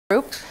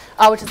Group,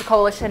 which is a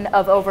coalition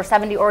of over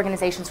 70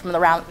 organizations from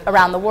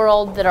around the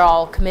world that are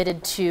all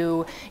committed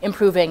to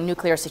improving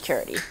nuclear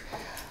security.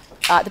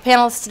 The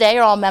panelists today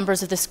are all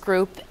members of this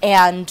group,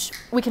 and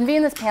we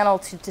convened this panel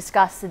to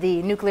discuss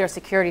the Nuclear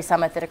Security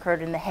Summit that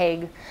occurred in The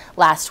Hague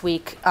last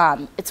week.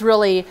 It's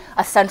really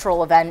a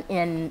central event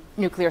in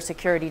nuclear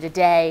security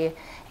today,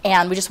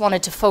 and we just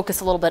wanted to focus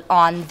a little bit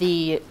on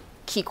the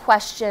key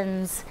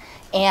questions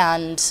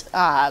and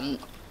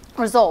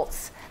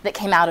results that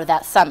came out of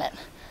that summit.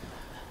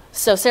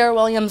 So Sarah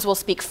Williams will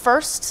speak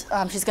first.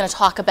 She's going to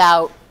talk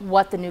about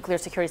what the Nuclear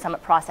Security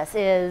Summit process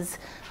is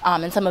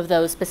and some of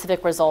those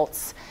specific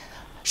results.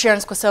 Sharon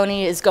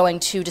Squassoni is going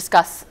to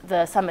discuss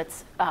the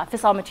summit's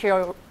fissile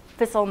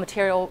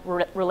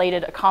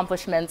material-related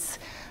accomplishments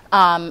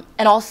and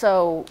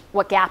also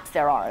what gaps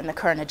there are in the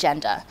current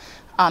agenda.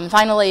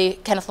 Finally,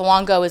 Kenneth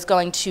Luongo is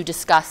going to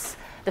discuss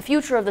the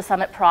future of the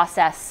summit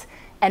process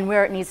and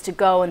where it needs to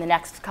go in the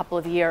next couple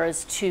of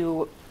years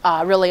to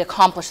really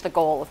accomplish the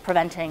goal of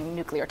preventing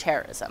nuclear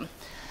terrorism.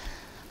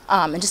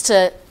 And just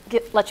to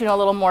let you know a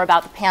little more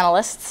about the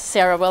panelists,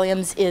 Sarah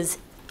Williams is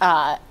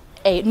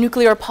a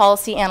nuclear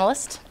policy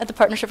analyst at the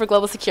Partnership for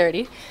Global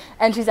Security,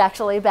 and she's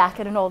actually back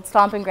at an old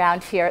stomping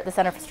ground here at the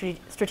Center for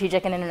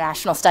Strategic and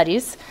International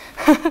Studies.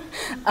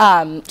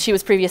 She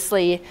was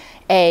previously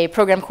a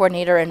program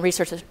coordinator and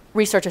research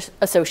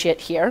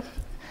associate here.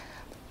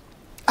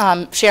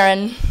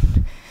 Sharon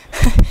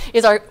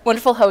is our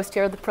wonderful host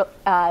here,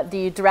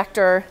 the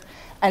director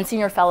and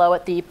senior fellow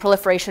at the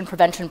Proliferation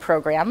Prevention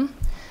Program.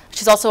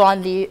 She's also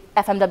on the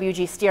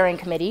FMWG steering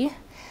committee.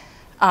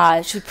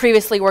 She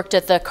previously worked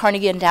at the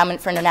Carnegie Endowment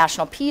for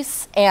International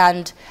Peace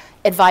and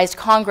advised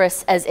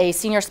Congress as a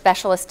senior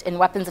specialist in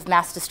weapons of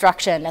mass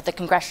destruction at the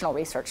Congressional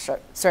Research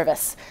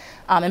Service.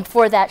 And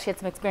before that, she had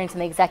some experience in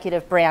the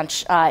executive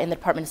branch in the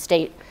Department of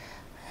State.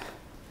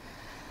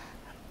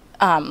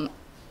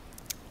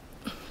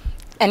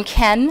 And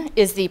Ken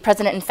is the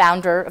president and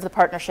founder of the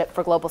Partnership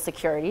for Global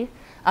Security.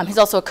 He's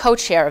also a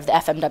co-chair of the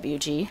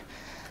FMWG.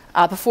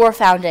 Before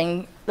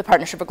founding the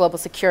Partnership for Global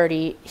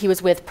Security, he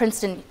was with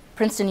Princeton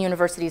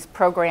University's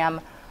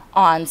program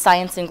on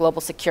science and global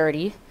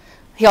security.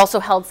 He also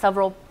held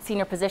several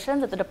senior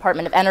positions at the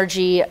Department of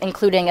Energy,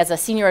 including as a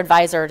senior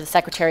advisor to the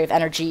Secretary of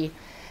Energy.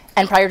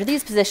 And prior to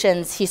these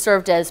positions, he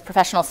served as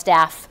professional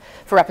staff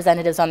for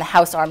representatives on the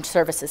House Armed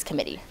Services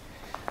Committee.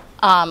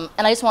 And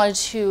I just wanted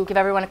to give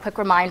everyone a quick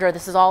reminder,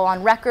 this is all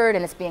on record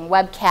and it's being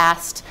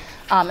webcast.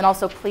 And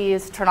also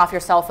please turn off your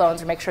cell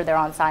phones or make sure they're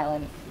on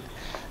silent.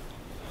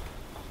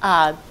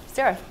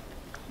 Sarah,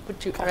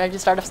 would you ready to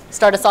start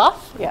us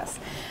off? Yes.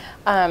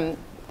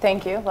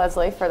 Thank you,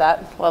 Lesley, for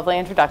that lovely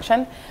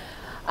introduction.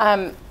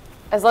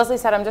 As Lesley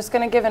said, I'm just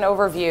going to give an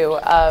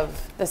overview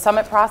of the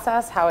summit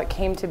process, how it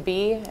came to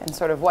be, and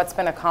sort of what's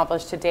been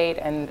accomplished to date,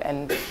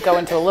 and go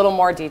into a little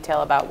more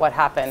detail about what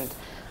happened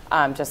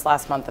just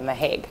last month in The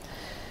Hague.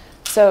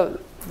 So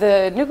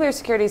the Nuclear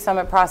Security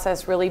Summit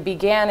process really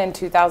began in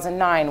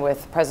 2009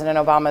 with President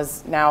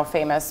Obama's now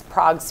famous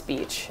Prague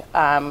speech,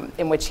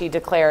 in which he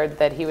declared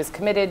that he was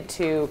committed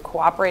to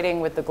cooperating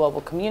with the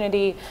global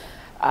community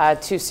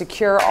to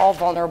secure all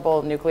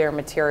vulnerable nuclear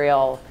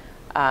material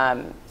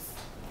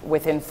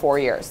within 4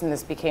 years, and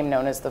this became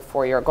known as the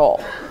 4-year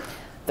goal.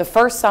 The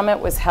first summit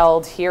was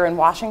held here in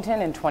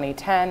Washington in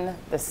 2010,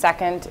 the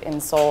second in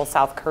Seoul,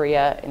 South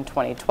Korea in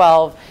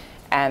 2012,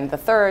 and the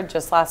third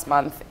just last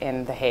month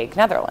in The Hague,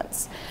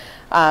 Netherlands.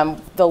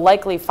 The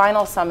likely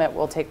final summit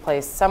will take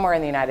place somewhere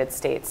in the United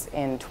States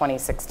in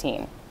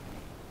 2016.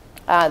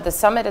 The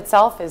summit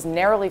itself is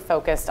narrowly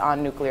focused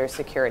on nuclear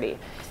security.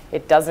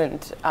 It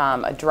doesn't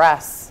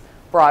address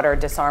broader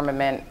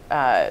disarmament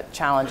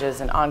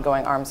challenges and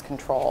ongoing arms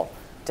control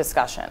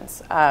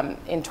discussions.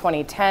 In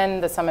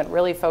 2010, the summit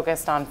really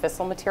focused on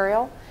fissile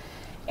material,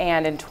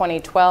 and in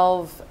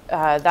 2012,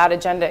 that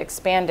agenda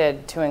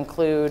expanded to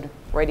include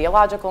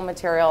radiological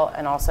material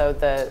and also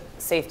the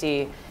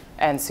safety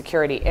and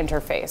security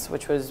interface,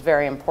 which was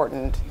very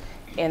important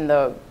in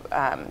the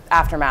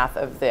aftermath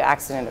of the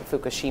accident at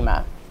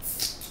Fukushima.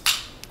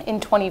 In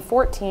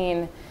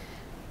 2014,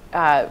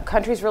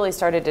 countries really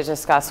started to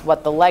discuss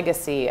what the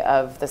legacy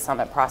of the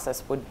summit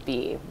process would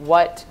be,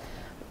 what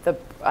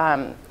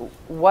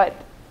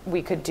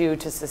we could do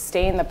to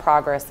sustain the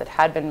progress that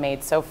had been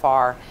made so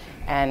far,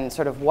 and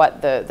sort of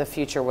what the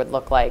future would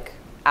look like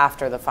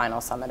after the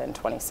final summit in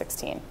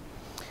 2016.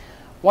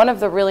 One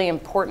of the really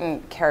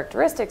important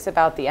characteristics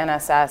about the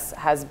NSS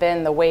has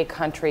been the way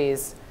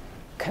countries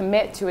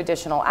commit to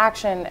additional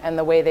action and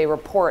the way they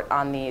report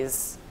on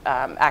these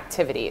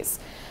activities.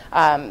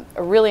 A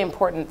really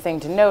important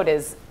thing to note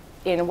is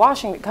in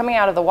Washington, coming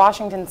out of the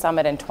Washington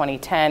summit in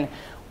 2010,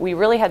 we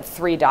really had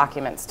 3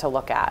 documents to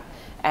look at.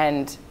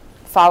 And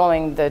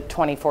following the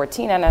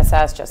 2014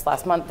 NSS just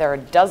last month, there are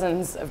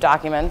dozens of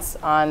documents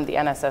on the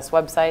NSS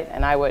website,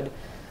 and I would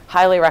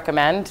highly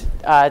recommend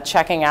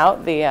checking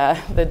out.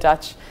 The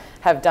Dutch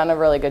have done a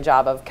really good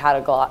job of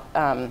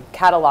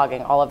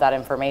cataloging all of that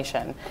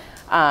information.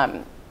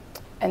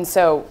 And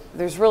so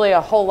there's really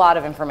a whole lot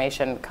of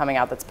information coming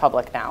out that's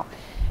public now.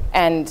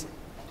 And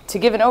to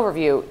give an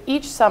overview,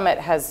 each summit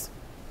has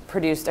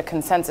produced a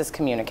consensus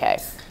communique.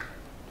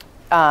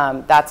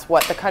 That's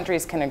what the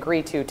countries can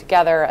agree to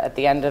together at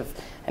the end of,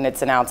 and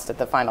it's announced at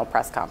the final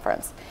press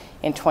conference.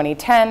 In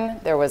 2010,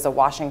 there was a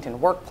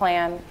Washington work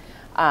plan,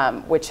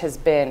 which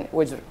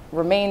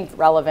remained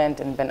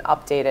relevant and been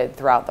updated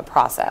throughout the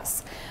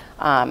process.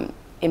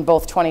 In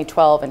both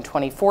 2012 and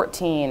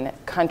 2014,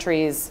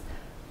 countries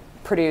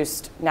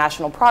produced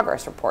national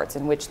progress reports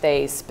in which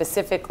they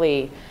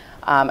specifically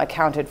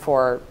accounted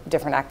for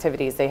different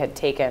activities they had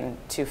taken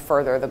to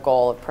further the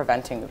goal of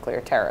preventing nuclear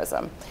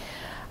terrorism.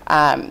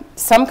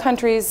 Some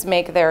countries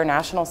make their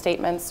national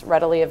statements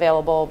readily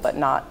available, but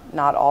not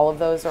all of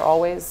those are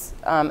always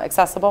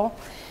accessible.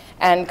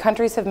 And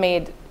countries have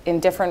made,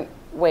 in different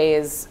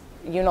ways,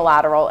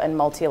 unilateral and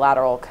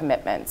multilateral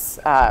commitments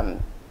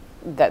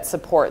that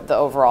support the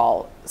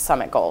overall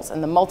summit goals.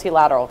 And the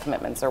multilateral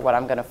commitments are what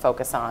I'm going to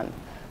focus on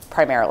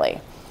primarily.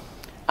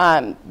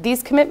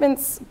 These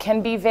commitments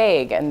can be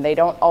vague, and they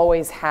don't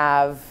always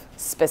have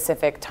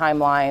specific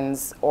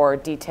timelines or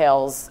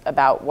details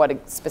about what a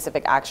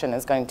specific action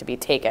is going to be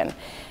taken.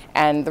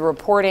 And the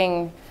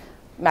reporting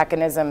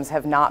mechanisms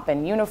have not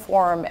been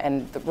uniform,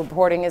 and the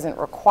reporting isn't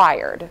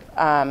required.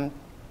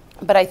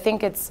 But I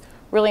think it's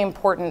really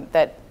important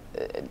that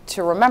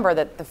to remember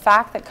that the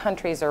fact that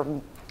countries are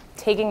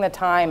taking the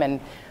time and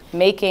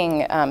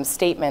making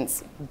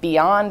statements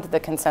beyond the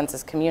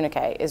consensus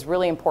communique is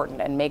really important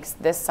and makes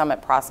this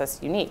summit process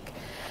unique.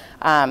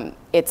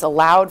 It's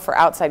allowed for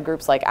outside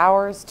groups like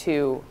ours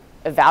to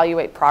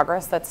evaluate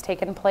progress that's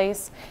taken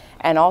place,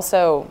 and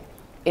also,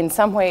 in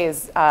some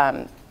ways,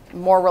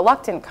 more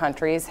reluctant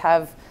countries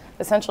have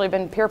essentially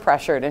been peer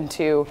pressured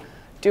into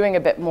doing a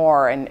bit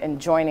more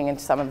and joining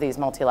into some of these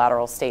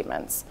multilateral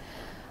statements.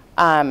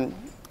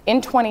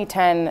 In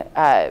 2010,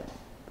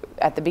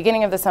 at the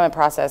beginning of the summit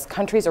process,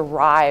 countries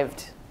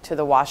arrived to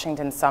the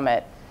Washington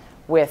summit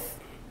with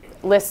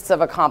lists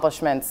of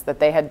accomplishments that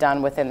they had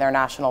done within their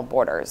national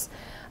borders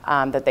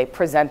that they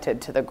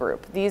presented to the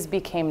group. These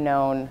became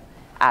known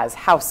as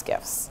house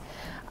gifts.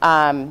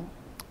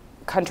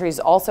 Countries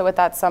also at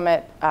that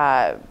summit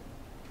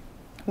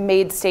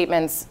made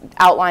statements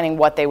outlining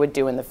what they would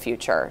do in the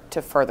future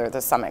to further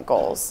the summit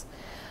goals.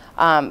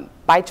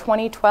 By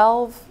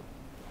 2012,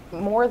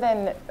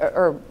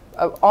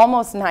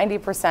 almost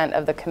 90%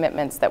 of the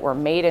commitments that were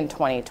made in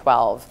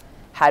 2012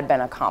 had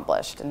been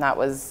accomplished. And that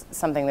was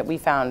something that we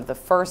found the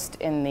first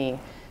in the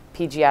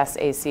PGS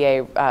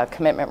ACA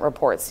commitment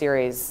report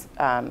series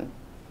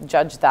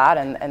judged that,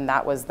 and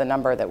that was the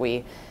number that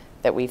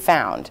we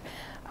found.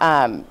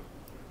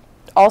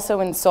 Also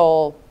in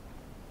Seoul,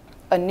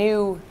 a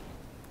new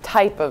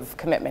type of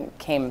commitment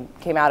came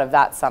out of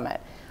that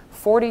summit.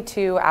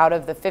 42 out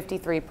of the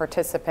 53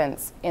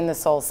 participants in the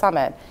Seoul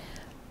summit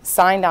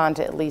signed on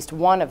to at least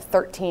one of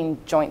 13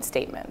 joint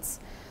statements.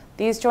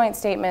 These joint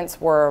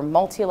statements were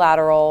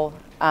multilateral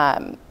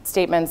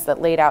statements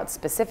that laid out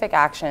specific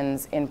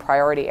actions in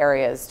priority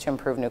areas to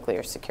improve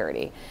nuclear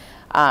security.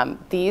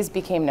 These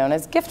became known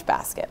as gift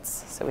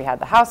baskets. So we had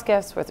the house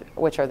gifts,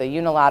 which are the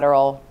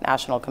unilateral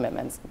national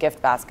commitments,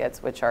 gift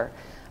baskets, which are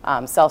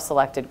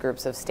self-selected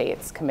groups of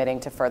states committing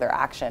to further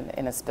action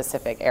in a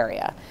specific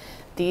area.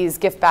 These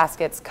gift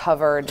baskets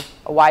covered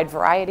a wide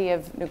variety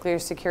of nuclear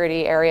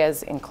security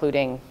areas,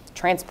 including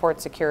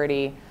transport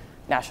security,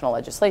 national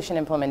legislation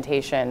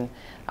implementation,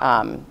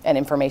 and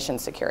information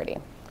security.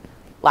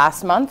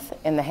 Last month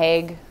in The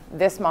Hague,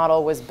 this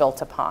model was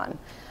built upon.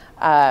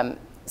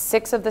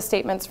 6 of the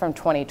statements from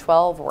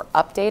 2012 were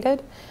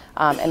updated,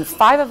 and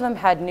 5 of them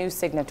had new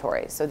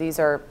signatories. So these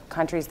are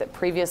countries that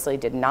previously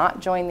did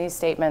not join these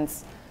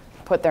statements,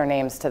 put their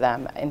names to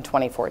them in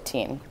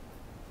 2014.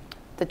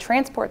 The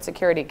transport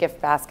security gift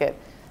basket,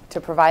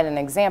 to provide an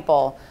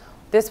example,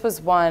 this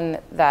was one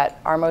that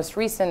our most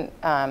recent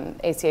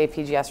ACA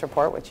PGS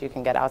report, which you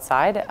can get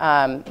outside,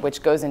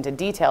 which goes into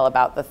detail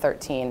about the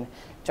 13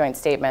 joint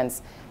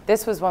statements,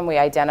 this was one we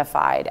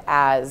identified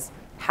as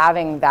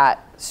having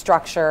that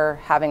structure,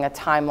 having a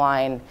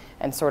timeline,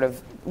 and sort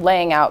of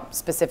laying out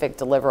specific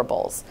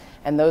deliverables.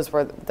 And those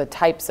were the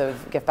types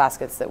of gift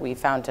baskets that we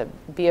found to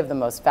be of the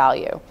most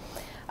value.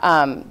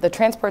 The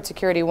transport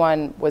security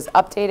one was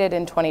updated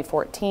in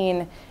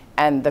 2014,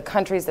 and the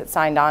countries that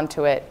signed on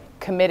to it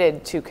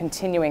committed to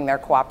continuing their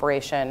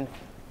cooperation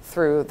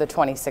through the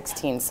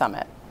 2016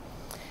 summit.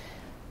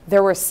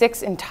 There were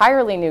 6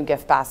 entirely new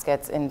gift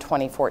baskets in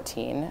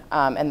 2014,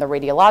 and the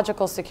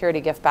radiological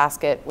security gift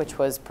basket, which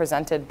was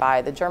presented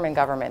by the German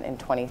government in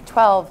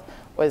 2012,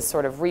 was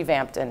sort of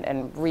revamped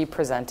and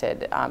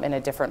represented in a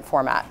different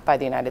format by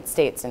the United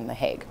States in The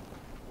Hague.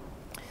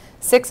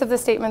 6 of the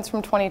statements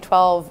from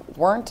 2012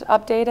 weren't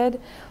updated,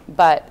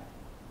 but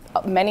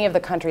many of the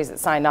countries that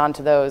signed on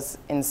to those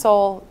in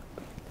Seoul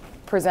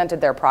presented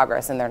their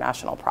progress in their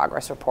national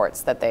progress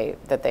reports that they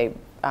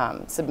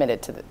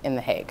submitted in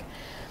The Hague.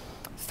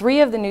 3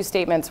 of the new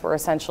statements were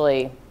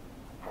essentially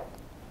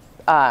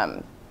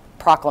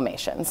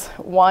proclamations.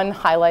 One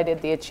highlighted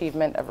the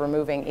achievement of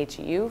removing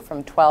HEU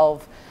from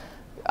 12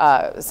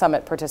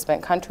 summit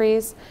participant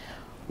countries.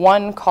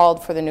 One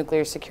called for the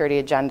nuclear security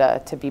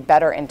agenda to be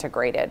better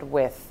integrated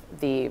with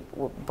the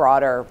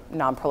broader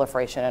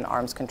non-proliferation and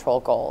arms control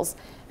goals,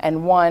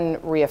 and one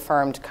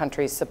reaffirmed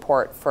countries'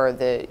 support for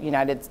the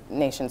United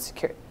Nations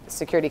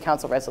Security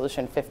Council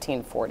Resolution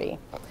 1540.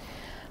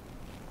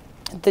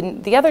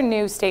 The other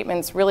new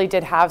statements really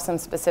did have some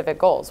specific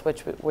goals,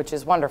 which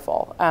is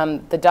wonderful.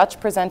 The Dutch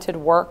presented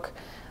work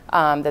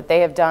that they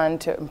have done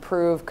to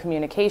improve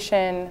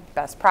communication,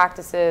 best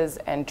practices,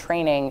 and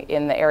training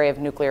in the area of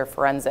nuclear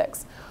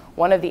forensics.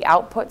 One of the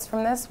outputs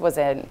from this was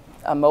a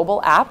mobile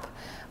app,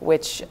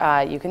 which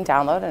you can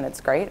download, and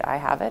it's great. I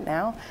have it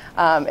now.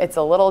 It's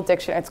a little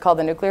dictionary. It's called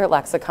the Nuclear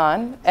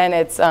Lexicon, and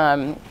it's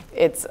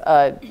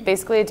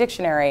basically a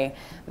dictionary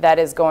that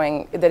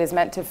is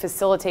meant to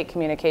facilitate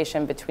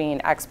communication between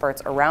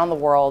experts around the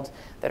world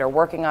that are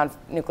working on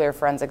nuclear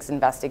forensics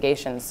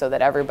investigations, so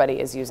that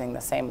everybody is using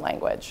the same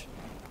language.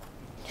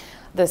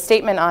 The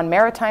statement on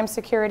maritime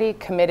security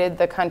committed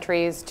the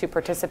countries to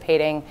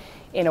participating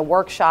in a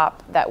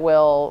workshop that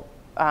will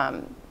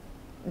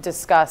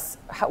discuss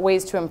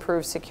ways to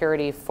improve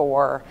security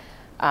for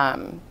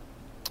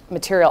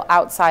material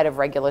outside of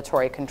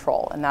regulatory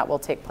control, and that will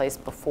take place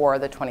before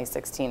the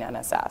 2016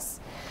 NSS.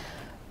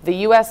 The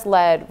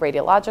US-led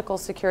radiological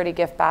security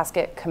gift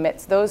basket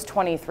commits those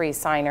 23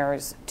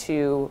 signers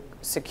to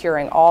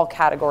securing all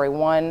Category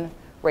 1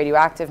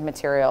 radioactive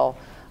material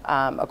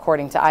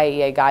according to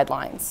IAEA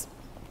guidelines.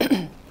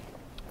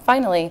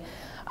 Finally,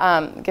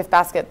 gift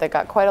basket that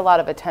got quite a lot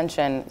of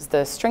attention is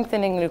the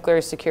Strengthening Nuclear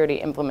Security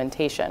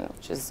Implementation,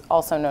 which is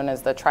also known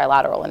as the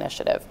Trilateral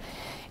Initiative.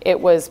 It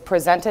was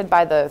presented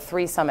by the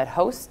 3 summit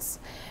hosts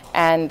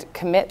and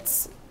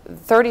commits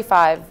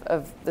 35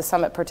 of the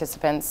summit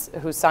participants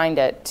who signed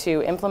it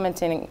to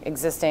implementing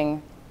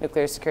existing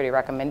nuclear security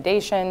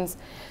recommendations,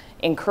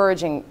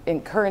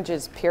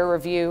 encourages peer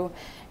review,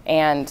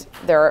 and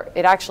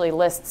it actually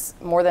lists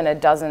more than a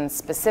dozen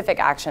specific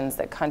actions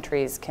that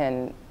countries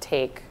can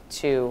take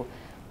to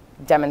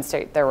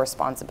demonstrate their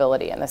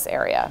responsibility in this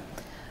area.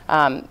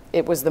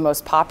 It was the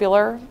most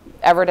popular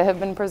ever to have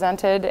been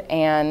presented,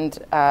 and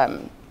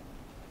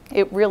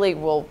it really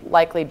will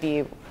likely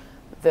be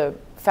the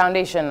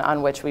foundation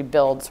on which we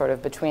build sort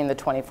of between the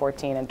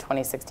 2014 and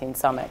 2016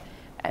 summit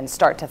and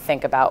start to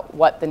think about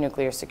what the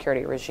nuclear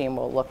security regime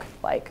will look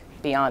like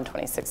beyond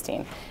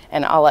 2016.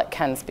 And I'll let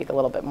Ken speak a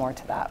little bit more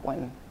to that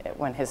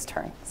when his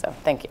turn. So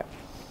thank you.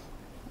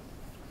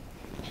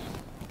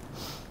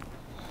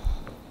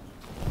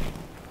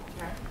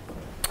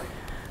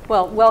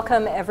 Well,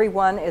 welcome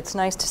everyone. It's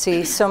nice to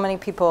see so many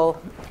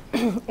people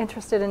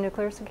interested in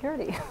nuclear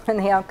security and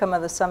the outcome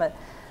of the summit.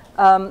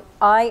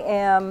 I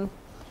am,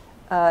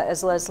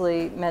 as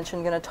Lesley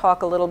mentioned, going to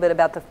talk a little bit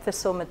about the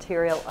fissile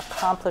material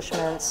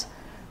accomplishments.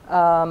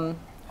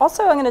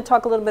 Also, I'm going to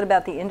talk a little bit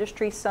about the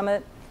industry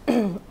summit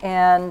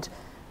and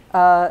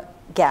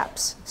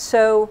gaps.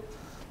 So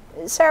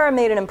Sarah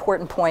made an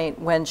important point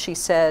when she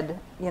said,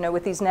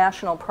 with these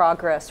national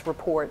progress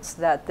reports,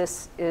 that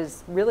this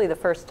is really the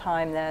first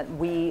time that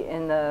we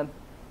in the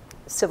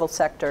civil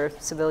sector,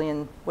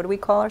 civilian, what do we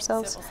call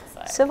ourselves? Civil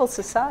society. Civil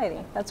society,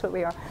 that's what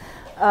we are,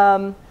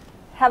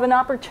 have an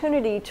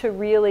opportunity to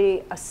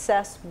really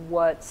assess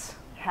what's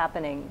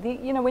happening.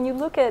 When you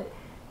look at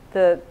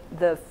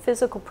the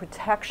physical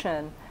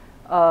protection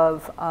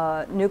of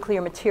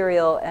nuclear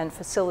material and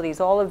facilities,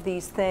 all of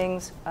these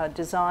things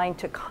designed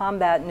to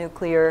combat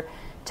nuclear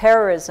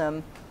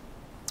terrorism,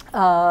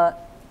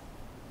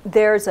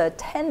 there's a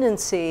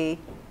tendency,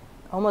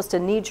 almost a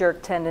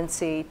knee-jerk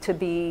tendency, to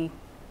be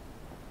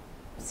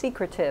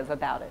secretive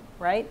about it,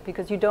 right?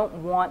 Because you don't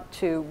want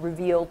to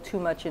reveal too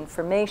much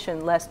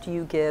information lest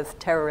you give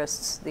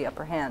terrorists the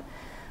upper hand.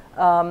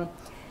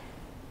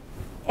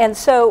 And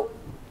so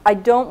I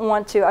don't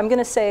want to, I'm going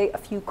to say a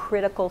few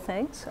critical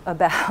things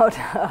about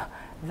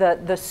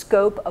the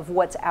scope of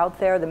what's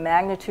out there, the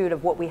magnitude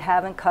of what we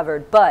haven't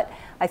covered, but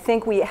I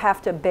think we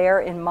have to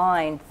bear in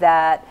mind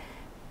that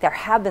there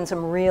have been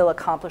some real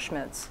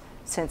accomplishments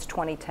since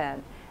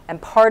 2010.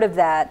 And part of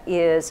that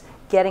is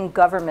getting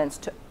governments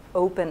to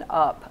open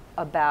up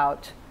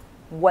about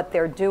what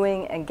they're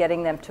doing and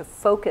getting them to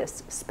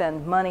focus,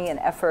 spend money and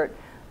effort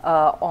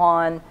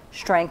on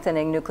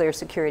strengthening nuclear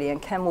security.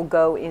 And Ken will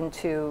go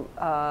into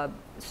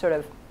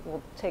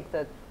we'll take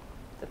the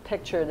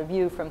picture, the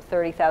view from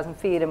 30,000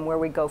 feet and where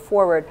we go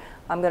forward.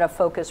 I'm going to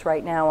focus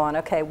right now on,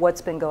 okay,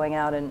 what's been going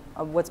on in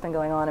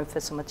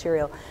fissile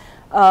material.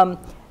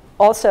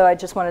 Also, I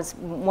just wanted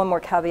one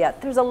more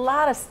caveat. There's a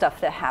lot of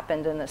stuff that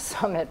happened in this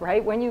summit,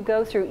 right? When you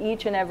go through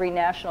each and every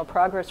national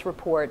progress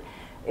report,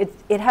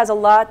 it has a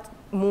lot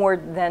more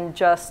than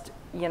just,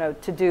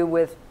 to do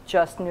with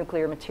just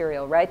nuclear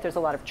material, right? There's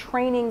a lot of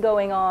training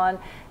going on.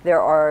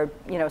 There are,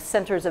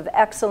 centers of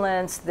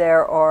excellence.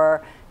 There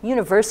are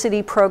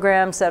university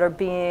programs that are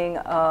being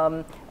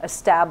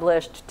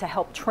established to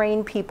help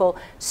train people.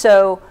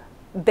 So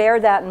bear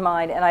that in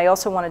mind. And I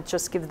also want to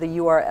just give the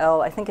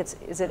URL. I think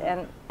is it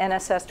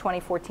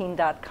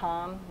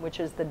nss2014.com, which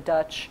is the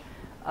Dutch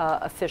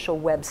official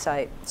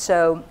website.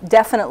 So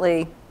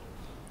definitely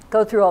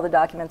go through all the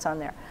documents on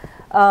there.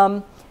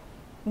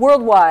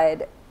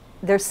 Worldwide,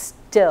 there's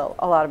still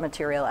a lot of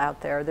material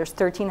out there. There's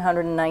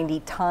 1,390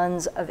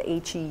 tons of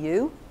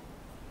HEU.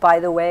 By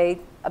the way,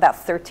 about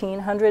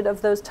 1,300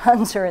 of those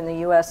tons are in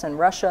the US and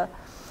Russia.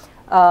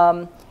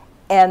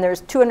 And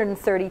there's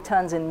 230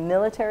 tons in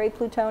military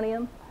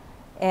plutonium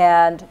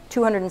and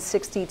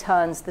 260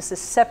 tons, this is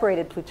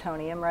separated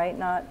plutonium, right?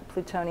 Not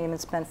plutonium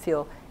and spent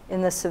fuel,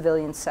 in the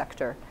civilian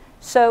sector.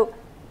 So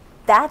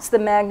that's the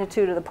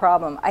magnitude of the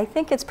problem. I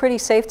think it's pretty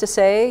safe to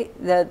say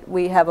that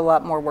we have a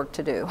lot more work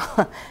to do.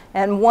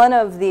 And one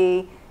of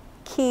the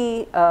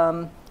key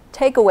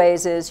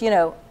takeaways is, you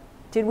know,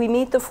 did we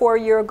meet the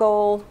 4-year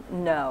goal?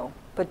 No.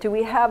 But do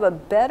we have a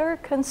better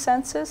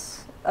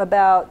consensus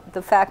about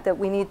the fact that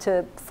we need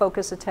to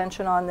focus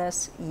attention on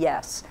this?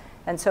 Yes.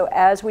 And so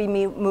as we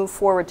move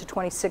forward to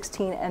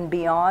 2016 and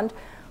beyond,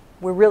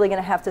 we're really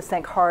going to have to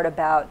think hard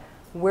about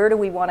where do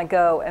we want to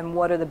go and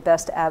what are the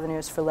best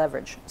avenues for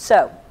leverage.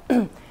 So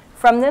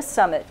from this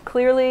summit,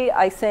 clearly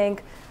I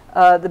think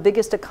the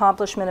biggest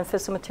accomplishment in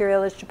fissile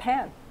material is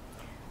Japan.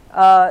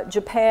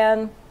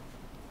 Japan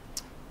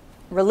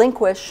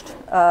relinquished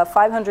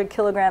 500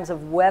 kilograms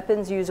of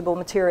weapons-usable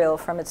material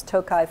from its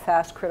Tokai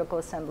Fast Critical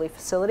Assembly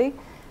Facility.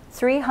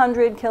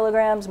 300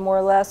 kilograms, more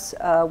or less,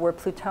 were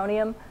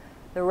plutonium.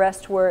 The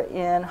rest were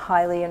in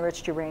highly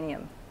enriched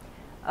uranium.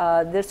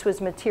 This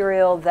was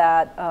material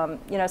that,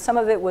 you know, some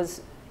of it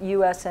was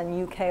US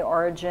and UK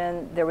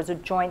origin. There was a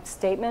joint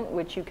statement,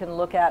 which you can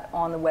look at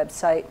on the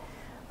website,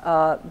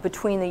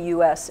 between the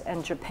US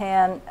and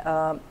Japan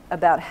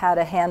about how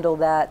to handle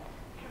that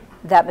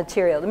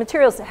material. The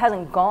material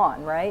hasn't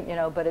gone, right? You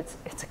know, but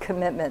it's a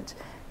commitment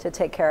to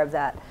take care of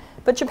that.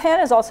 But Japan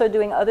is also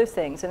doing other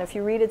things, and if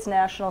you read its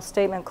national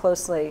statement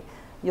closely,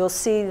 you'll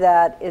see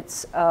that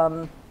it's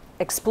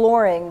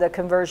exploring the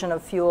conversion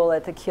of fuel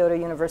at the Kyoto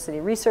University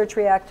research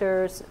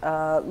reactors,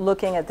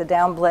 looking at the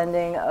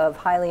downblending of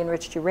highly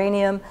enriched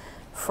uranium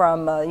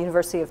from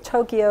University of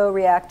Tokyo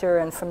reactor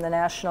and from the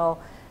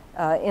National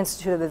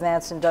Institute of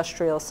Advanced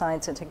Industrial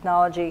Science and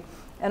Technology,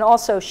 and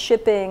also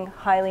shipping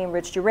highly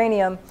enriched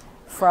uranium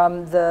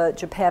from the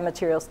Japan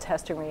Materials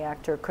Testing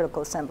Reactor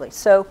Critical Assembly.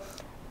 So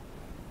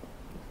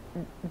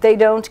they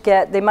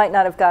might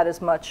not have got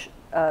as much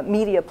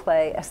media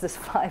play as this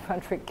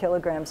 500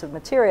 kilograms of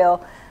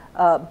material,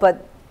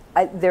 but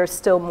there's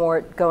still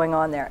more going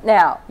on there.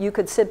 Now, you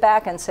could sit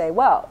back and say,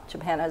 well,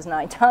 Japan has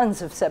 9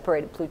 tons of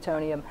separated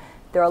plutonium.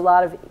 There are a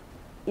lot of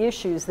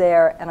issues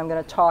there, and I'm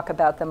going to talk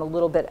about them a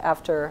little bit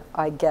after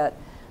I get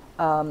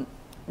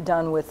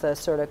done with the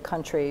sort of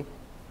country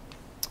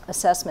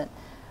assessment.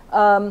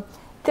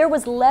 There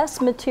was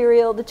less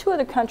material. The 2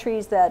 other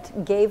countries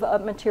that gave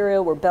up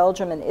material were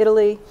Belgium and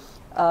Italy.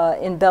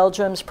 In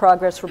Belgium's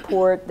progress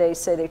report, they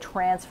say they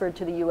transferred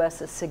to the US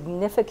a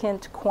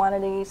significant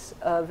quantities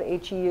of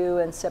HEU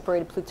and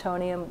separated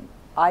plutonium.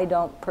 I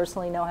don't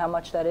personally know how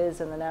much that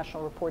is, and the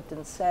national report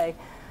didn't say.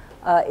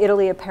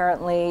 Italy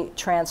apparently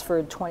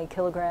transferred 20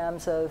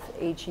 kilograms of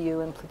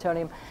HEU and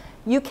plutonium.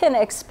 You can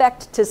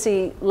expect to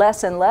see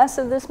less and less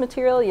of this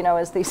material, you know,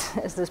 as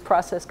this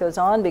process goes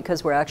on,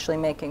 because we're actually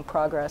making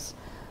progress.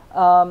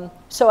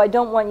 So I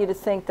don't want you to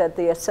think that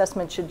the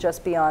assessment should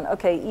just be on,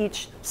 okay,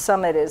 each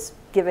summit is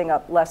giving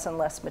up less and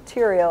less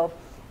material.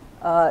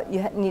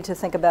 You need to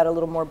think about it a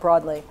little more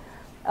broadly.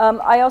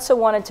 I also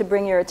wanted to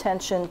bring your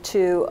attention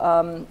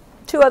to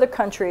 2 other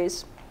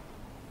countries.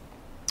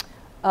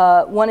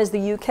 One is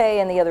the UK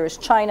and the other is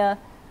China.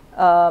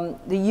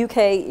 The UK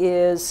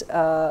is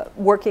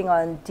working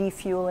on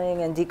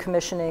defueling and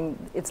decommissioning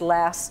its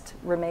last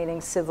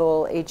remaining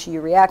civil HEU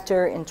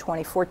reactor in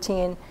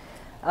 2014.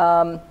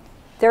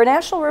 Their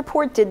national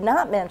report did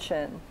not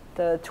mention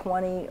the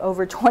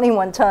over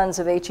 21 tons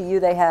of HEU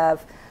they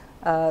have,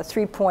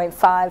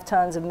 3.5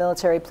 tons of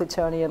military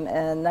plutonium,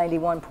 and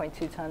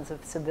 91.2 tons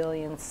of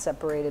civilian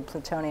separated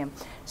plutonium.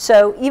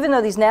 So even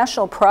though these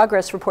national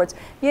progress reports,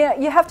 yeah,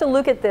 you have to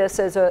look at this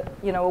as a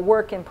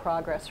work in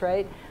progress,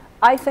 right?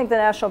 I think the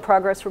national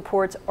progress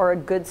reports are a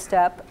good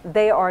step.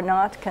 They are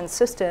not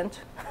consistent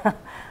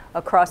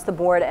across the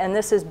board, and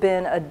this has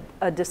been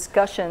a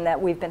discussion that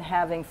we've been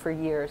having for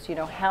years. You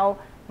know, how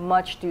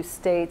much do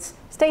states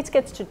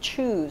gets to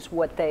choose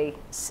what they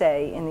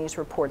say in these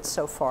reports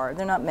so far.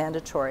 They're not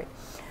mandatory.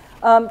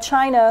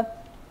 China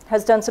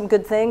has done some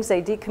good things.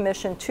 They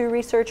decommissioned 2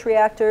 research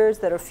reactors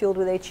that are fueled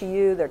with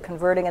HEU. They're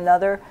converting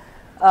another.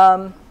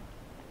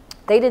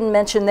 They didn't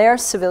mention their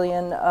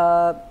civilian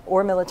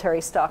or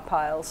military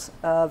stockpiles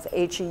of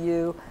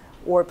HEU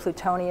or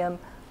plutonium.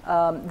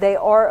 They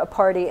are a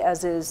party,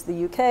 as is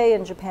the UK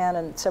and Japan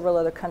and several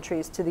other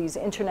countries, to these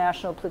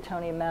international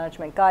plutonium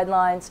management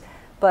guidelines.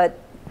 But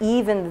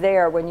even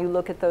there, when you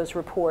look at those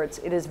reports,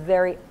 it is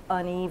very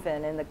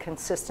uneven in the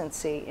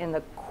consistency, in the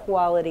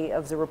quality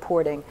of the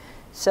reporting.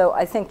 So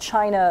I think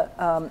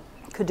China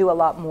could do a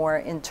lot more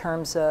in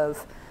terms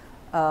of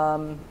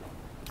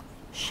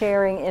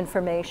sharing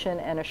information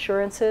and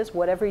assurances,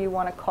 whatever you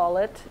want to call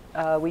it.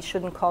 We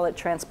shouldn't call it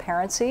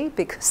transparency,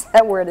 because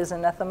that word is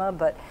anathema,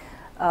 but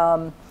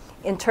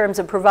in terms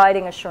of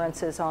providing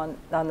assurances on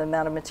the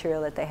amount of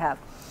material that they have.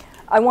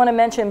 I want to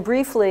mention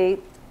briefly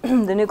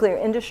the Nuclear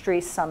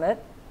Industry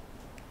Summit.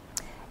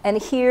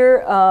 And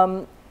here,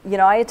 you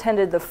know, I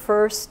attended the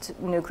first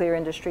Nuclear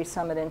Industry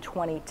Summit in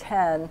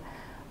 2010.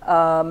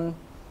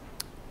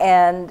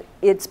 And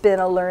it's been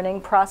a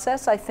learning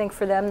process, I think,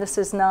 for them. This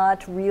is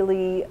not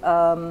really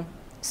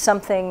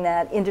something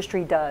that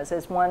industry does.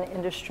 As one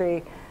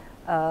industry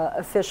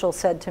official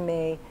said to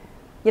me,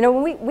 you know,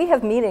 when we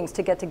have meetings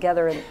to get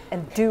together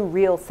and do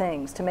real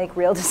things, to make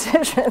real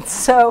decisions.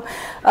 So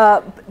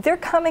they're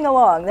coming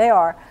along, they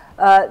are.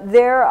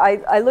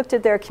 I looked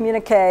at their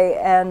communique,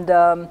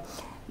 and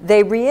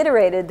they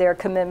reiterated their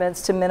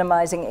commitments to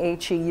minimizing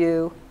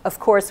HEU, of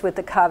course with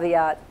the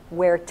caveat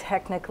where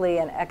technically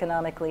and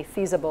economically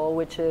feasible,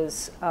 which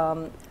is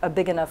a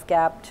big enough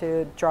gap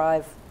to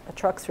drive a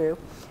truck through.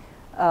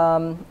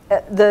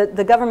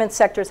 The government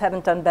sectors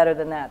haven't done better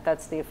than that.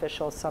 That's the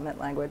official summit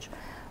language.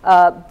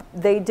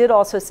 They did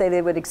also say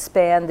they would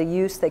expand the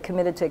use. They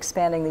committed to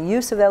expanding the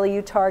use of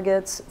LEU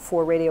targets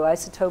for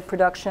radioisotope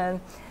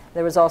production.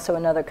 There was also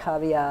another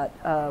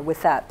caveat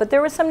with that. But there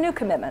were some new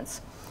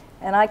commitments,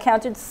 and I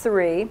counted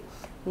 3.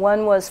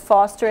 One was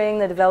fostering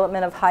the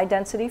development of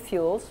high-density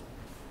fuels.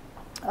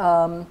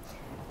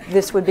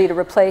 This would be to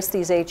replace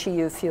these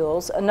HEU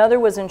fuels. Another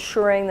was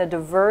ensuring the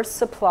diverse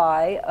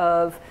supply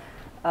of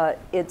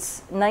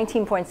it's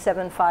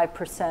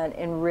 19.75%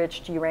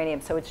 enriched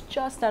uranium. So it's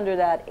just under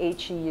that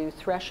HEU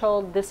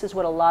threshold. This is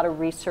what a lot of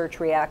research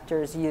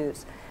reactors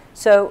use.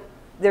 So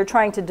they're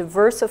trying to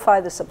diversify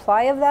the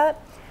supply of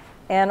that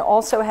and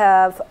also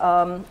have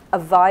a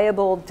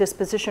viable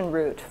disposition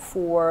route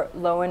for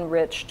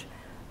low-enriched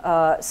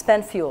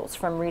spent fuels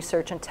from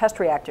research and test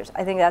reactors.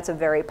 I think that's a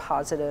very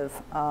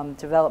positive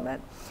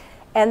development.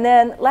 And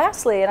then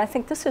lastly, and I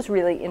think this is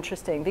really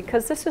interesting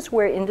because this is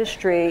where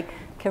industry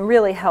can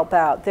really help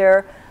out.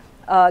 They're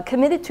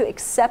committed to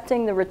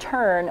accepting the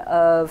return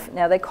of,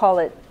 now they call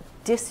it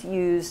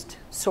disused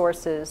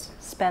sources,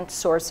 spent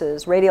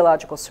sources,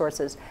 radiological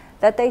sources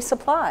that they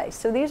supply.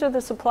 So these are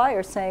the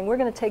suppliers saying, we're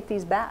going to take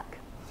these back.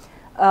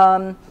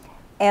 And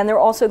they're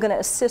also going to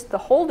assist the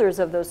holders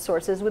of those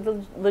sources with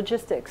the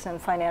logistics and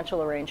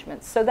financial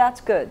arrangements. So that's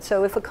good.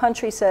 So if a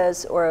country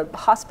says, or a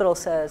hospital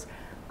says,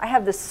 I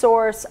have this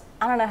source,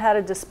 I don't know how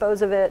to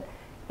dispose of it,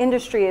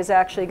 industry is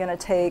actually going to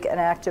take an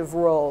active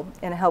role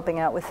in helping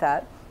out with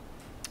that.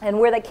 And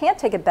where they can't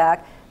take it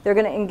back, they're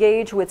going to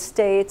engage with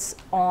states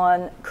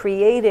on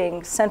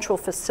creating central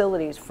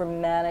facilities for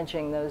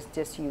managing those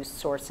disused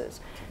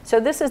sources. So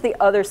this is the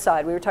other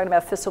side. We were talking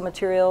about fissile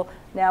material,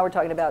 now we're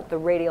talking about the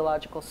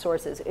radiological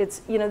sources.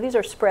 It's, you know, these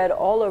are spread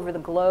all over the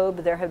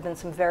globe. There have been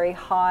some very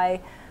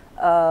highly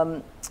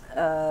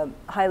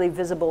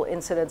visible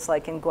incidents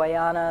like in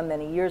Guyana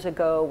many years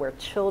ago where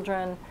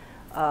children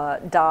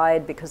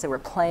died because they were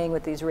playing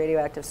with these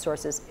radioactive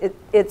sources.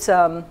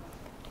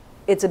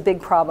 It's a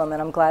big problem,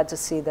 and I'm glad to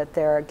see that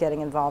they're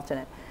getting involved in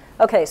it.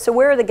 Okay, so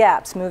where are the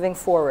gaps moving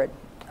forward?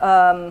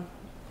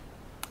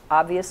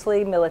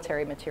 Obviously,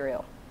 military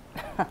material.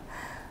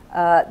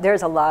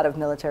 There's a lot of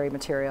military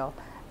material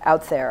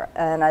out there,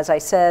 and as I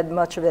said,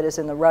 much of it is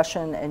in the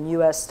Russian and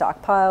US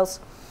stockpiles.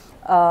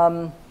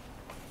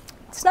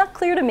 It's not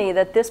clear to me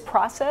that this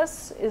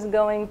process is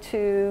going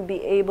to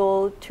be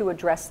able to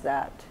address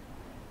that.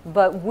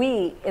 But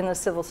we in the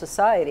civil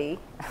society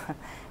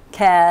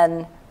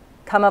can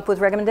come up with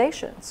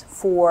recommendations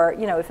for,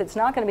 you know, if it's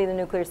not going to be the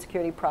nuclear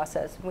security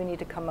process, we need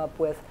to come up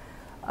with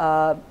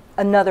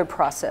another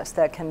process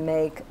that can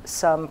make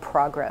some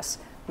progress.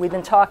 We've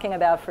been talking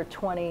about for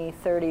 20,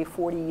 30,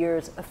 40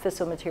 years a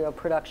fissile material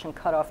production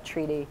cutoff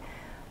treaty.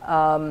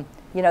 You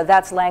know,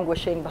 that's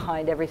languishing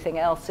behind everything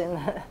else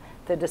in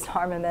the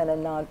disarmament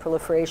and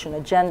non-proliferation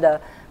agenda.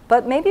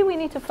 But maybe we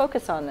need to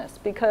focus on this,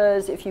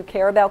 because if you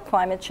care about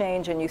climate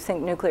change and you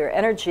think nuclear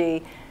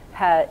energy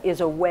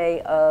is a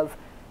way of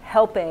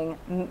helping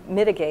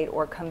mitigate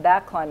or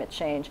combat climate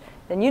change,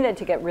 then you need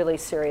to get really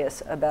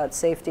serious about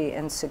safety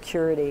and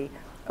security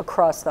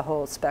across the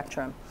whole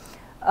spectrum.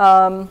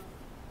 On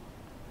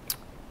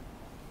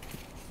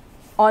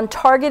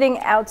targeting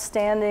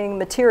outstanding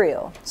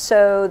material,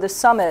 so the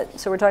summit,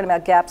 so we're talking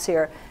about gaps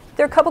here.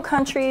 There are a couple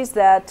countries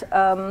that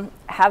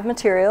have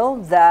material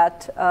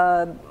that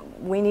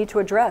we need to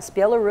address.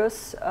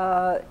 Belarus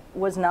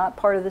was not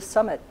part of this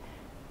summit.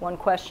 One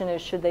question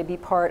is, should they be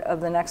part of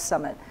the next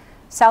summit?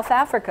 South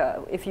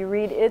Africa, if you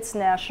read its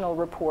national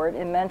report,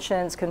 it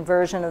mentions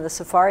conversion of the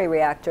Safari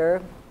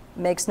reactor,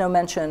 makes no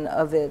mention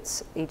of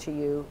its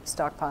HEU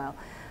stockpile.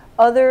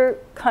 Other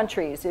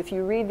countries, if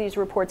you read these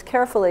reports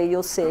carefully,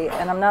 you'll see,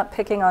 and I'm not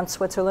picking on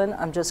Switzerland,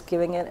 I'm just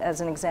giving it as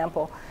an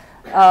example.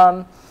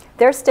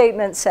 Their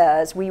statement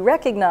says, we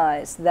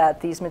recognize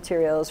that these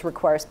materials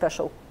require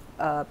special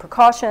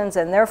precautions,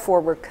 and therefore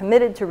we're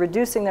committed to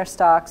reducing their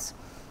stocks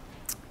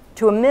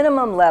to a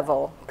minimum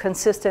level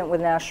consistent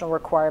with national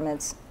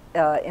requirements,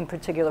 in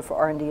particular for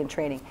R&D and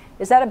training.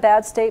 Is that a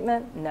bad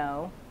statement?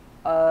 No.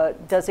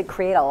 Does it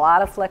create a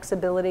lot of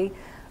flexibility?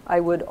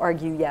 I would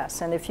argue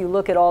yes. And if you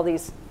look at all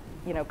these,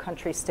 you know,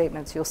 country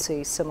statements, you'll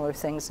see similar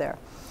things there.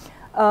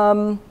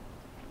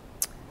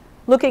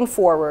 Looking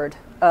forward,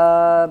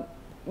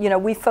 you know,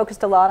 we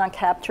focused a lot on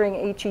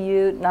capturing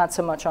HEU, not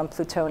so much on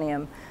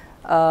plutonium.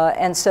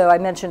 And so I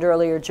mentioned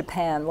earlier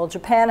Japan. Well,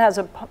 Japan has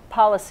a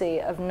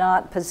policy of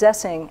not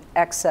possessing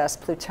excess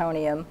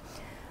plutonium,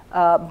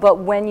 but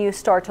when you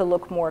start to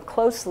look more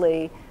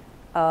closely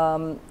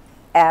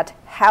at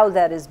how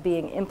that is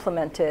being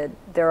implemented,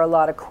 there are a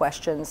lot of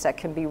questions that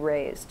can be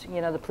raised.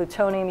 You know, the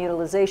plutonium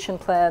utilization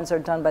plans are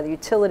done by the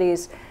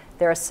utilities.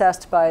 They're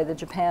assessed by the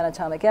Japan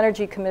Atomic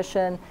Energy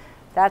Commission.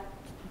 That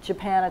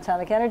Japan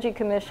Atomic Energy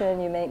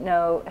Commission, you may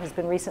know, has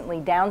been recently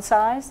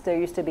downsized. There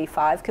used to be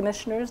 5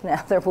 commissioners.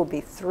 Now there will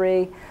be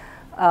 3.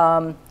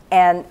 And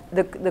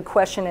the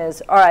question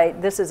is, all right,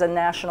 this is a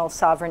national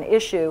sovereign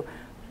issue,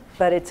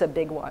 but it's a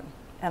big one.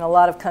 And a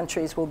lot of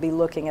countries will be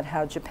looking at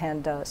how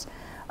Japan does.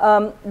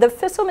 The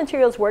Fissile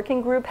Materials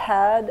Working Group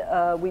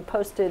we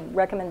posted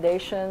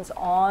recommendations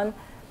on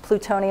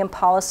plutonium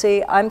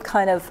policy. I'm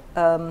kind of,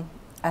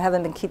 I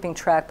haven't been keeping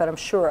track, but I'm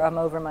sure I'm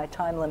over my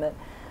time limit.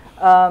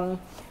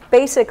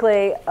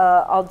 Basically,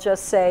 I'll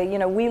just say, you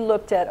know, we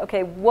looked at,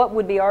 okay, what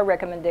would be our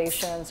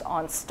recommendations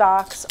on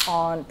stocks,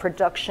 on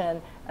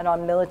production, and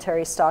on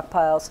military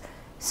stockpiles.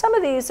 Some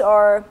of these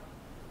are,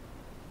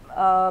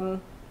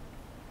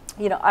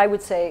 you know, I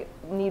would say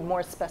need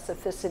more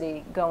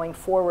specificity going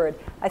forward.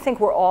 I think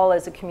we're all,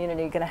 as a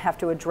community, going to have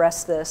to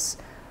address this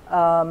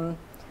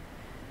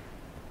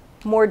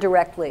more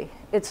directly.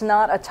 It's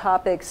not a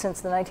topic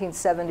since the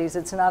 1970s.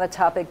 It's not a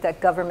topic that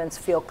governments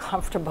feel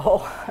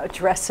comfortable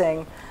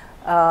addressing.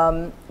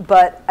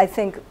 But I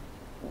think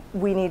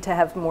we need to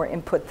have more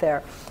input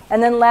there.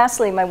 And then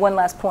lastly, my one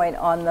last point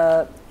on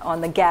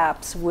the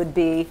gaps would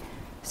be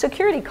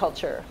security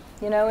culture.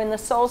 You know, in the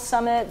Seoul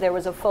summit, there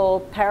was a full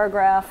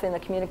paragraph in the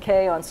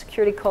communique on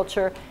security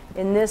culture.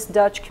 In this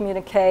Dutch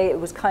communique, it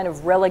was kind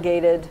of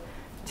relegated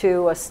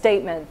to a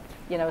statement,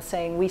 you know,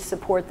 saying we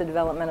support the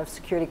development of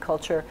security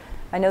culture.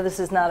 I know this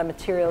is not a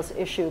materials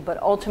issue,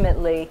 but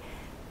ultimately,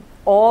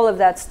 all of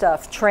that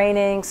stuff,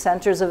 training,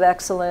 centers of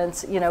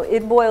excellence, you know,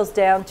 it boils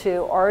down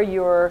to, are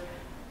your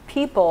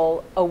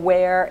people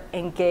aware,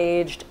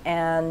 engaged,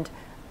 and,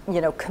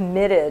 you know,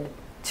 committed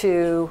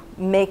to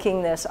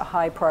making this a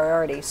high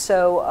priority?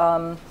 So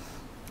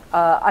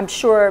I'm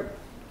sure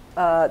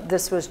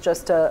this was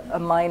just a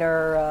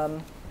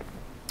minor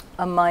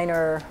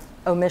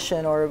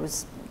omission, or it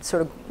was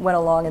sort of went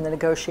along in the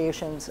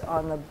negotiations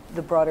on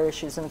the broader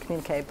issues in the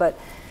communique. But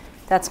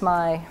that's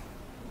my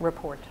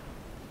report.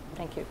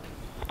 Thank you.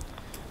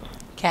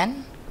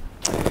 Ken?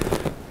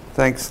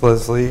 Thanks,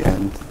 Lesley,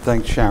 and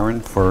thanks,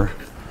 Sharon, for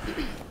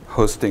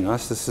hosting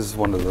us. This is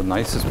one of the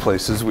nicest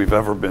places we've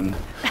ever been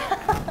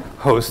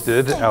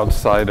hosted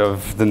outside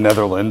of the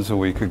Netherlands a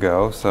week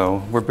ago.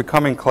 So we're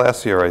becoming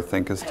classier, I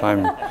think, as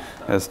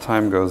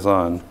time goes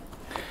on.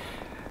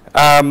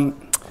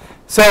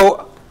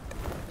 So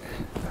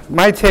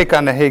my take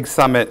on the Hague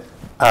Summit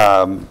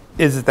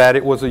is that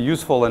it was a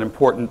useful and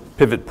important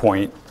pivot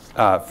point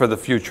for the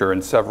future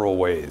in several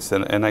ways.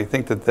 And I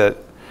think that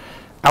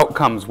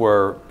outcomes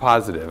were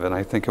positive, and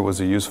I think it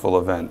was a useful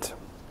event.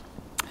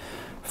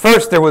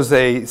 First, there was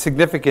a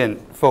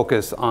significant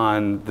focus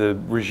on the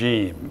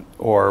regime,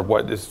 or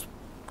what is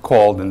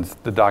called in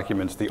the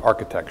documents the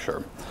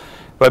architecture.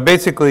 But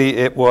basically,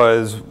 it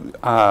was,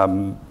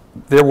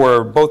 there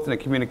were, both in the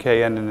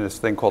communique and in this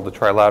thing called the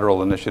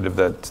Trilateral Initiative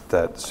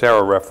that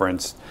Sarah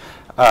referenced,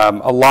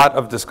 a lot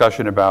of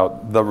discussion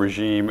about the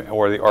regime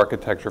or the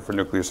architecture for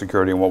nuclear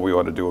security and what we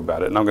ought to do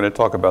about it. And I'm going to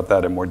talk about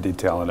that in more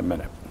detail in a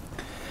minute.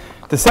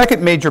 The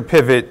second major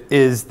pivot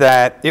is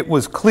that it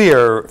was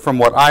clear from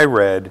what I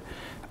read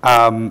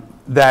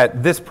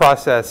that this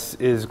process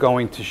is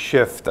going to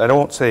shift, I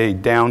don't say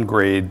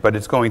downgrade, but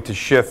it's going to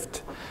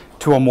shift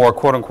to a more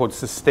quote-unquote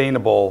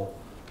sustainable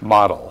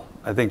model.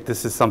 I think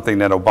this is something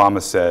that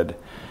Obama said.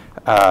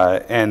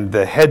 And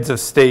the heads of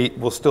state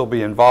will still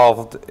be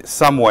involved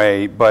some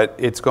way, but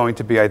it's going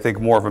to be, I think,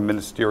 more of a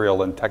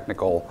ministerial and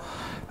technical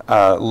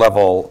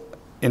level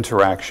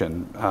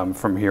interaction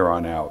from here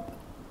on out.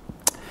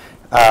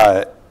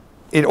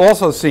 It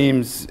also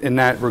seems in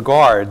that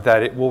regard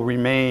that it will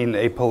remain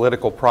a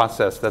political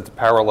process that's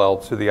parallel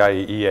to the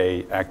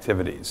IAEA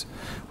activities,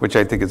 which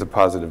I think is a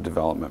positive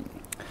development.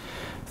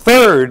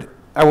 Third,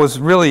 I was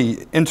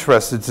really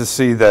interested to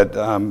see that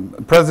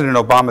President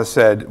Obama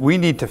said, we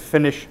need to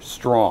finish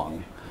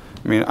strong.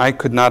 I mean, I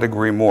could not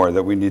agree more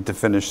that we need to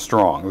finish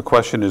strong. The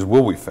question is,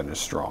 will we finish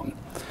strong?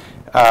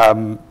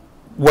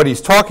 What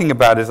he's talking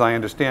about, as I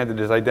understand it,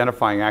 is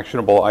identifying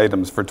actionable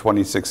items for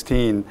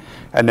 2016,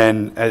 and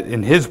then,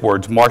 in his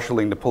words,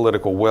 marshaling the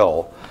political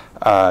will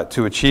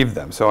to achieve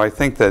them. So I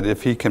think that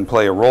if he can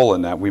play a role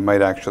in that, we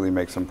might actually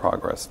make some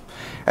progress.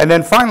 And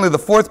then finally, the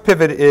fourth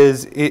pivot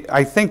is,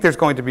 I think there's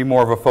going to be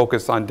more of a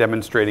focus on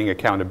demonstrating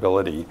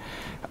accountability.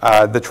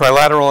 The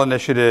Trilateral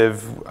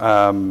Initiative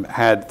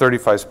had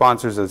 35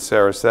 sponsors, as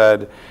Sarah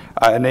said,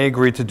 and they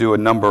agreed to do a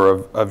number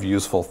of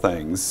useful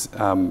things.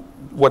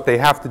 What they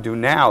have to do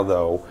now,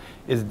 though,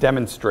 is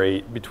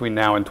demonstrate between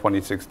now and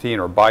 2016,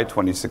 or by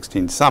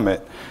 2016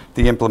 summit,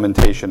 the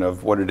implementation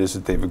of what it is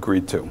that they've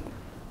agreed to.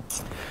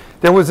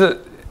 There was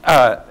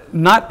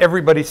Not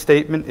everybody's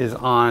statement is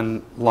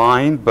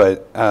online,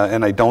 but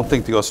and I don't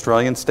think the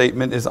Australian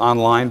statement is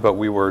online, but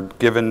we were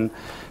given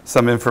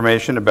some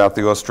information about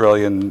the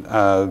Australian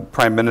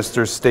Prime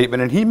Minister's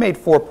statement, and he made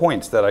 4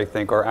 points that I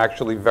think are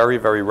actually very,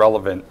 very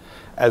relevant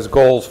as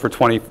goals for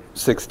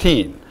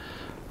 2016.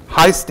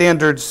 High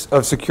standards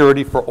of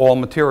security for all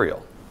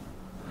material.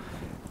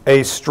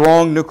 A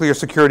strong nuclear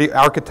security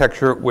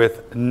architecture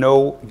with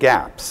no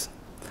gaps.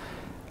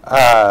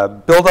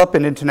 Build up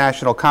in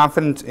international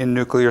confidence in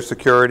nuclear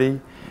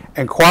security,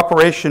 and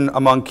cooperation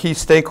among key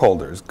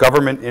stakeholders,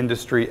 government,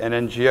 industry, and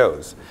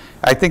NGOs.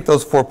 I think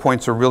those 4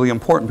 points are really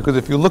important because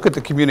if you look at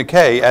the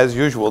communique, as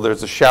usual,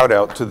 there's a shout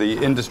out to the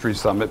industry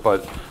summit,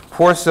 but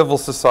poor civil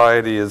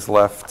society is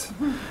left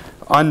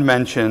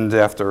unmentioned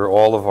after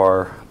all of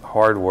our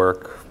hard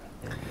work.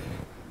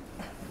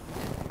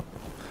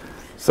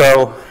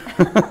 So,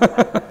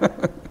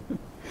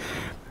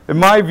 in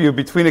my view,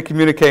 between a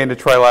communique and a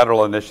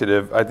trilateral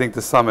initiative, I think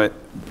the summit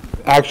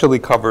actually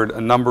covered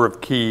a number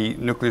of key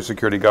nuclear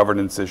security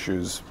governance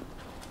issues.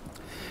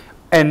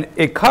 And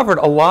it covered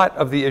a lot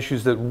of the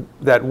issues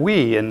that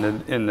we in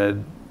the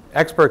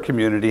expert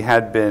community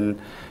had been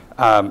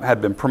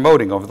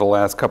promoting over the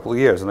last couple of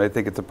years, and I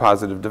think it's a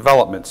positive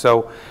development.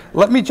 So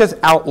let me just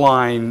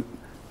outline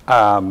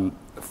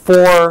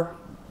 4,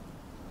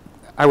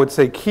 I would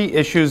say, key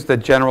issues that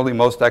generally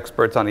most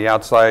experts on the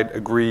outside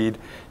agreed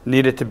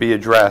needed to be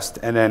addressed,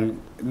 and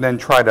then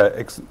try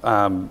to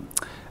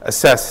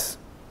assess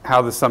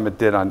how the summit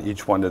did on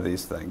each one of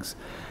these things.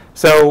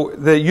 So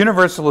the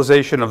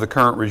universalization of the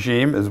current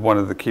regime is one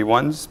of the key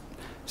ones.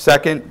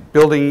 Second,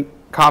 building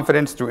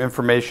confidence through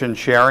information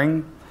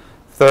sharing.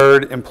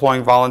 Third,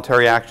 employing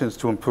voluntary actions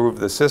to improve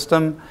the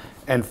system.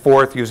 And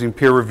fourth, using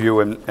peer review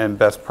and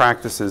best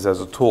practices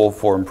as a tool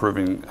for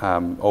improving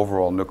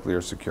overall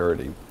nuclear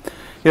security.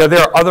 You know,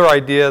 there are other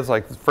ideas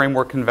like the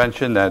Framework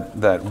Convention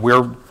that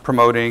we're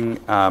promoting,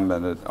 and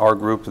that our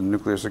group, the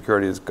Nuclear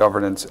Security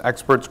Governance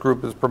Experts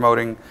Group, is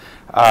promoting.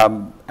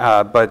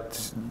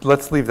 But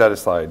let's leave that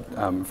aside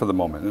for the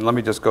moment, and let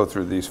me just go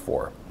through these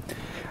 4.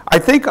 I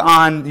think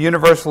on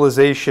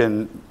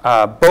universalization,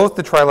 both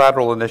the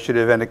Trilateral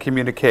Initiative and the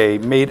communique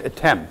made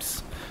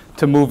attempts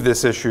to move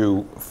this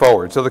issue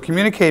forward. So the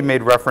communique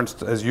made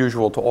reference, as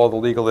usual, to all the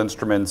legal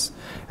instruments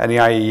and the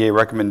IAEA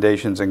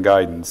recommendations and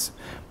guidance.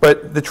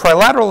 But the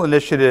Trilateral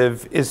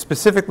Initiative is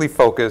specifically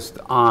focused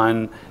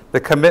on the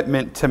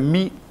commitment to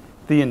meet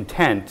the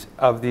intent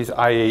of these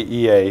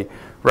IAEA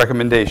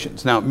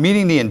recommendations. Now,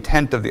 meeting the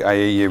intent of the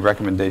IAEA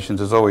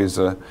recommendations is always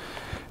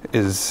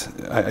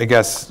I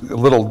guess, a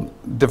little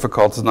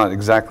difficult. It's not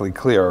exactly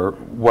clear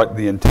what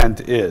the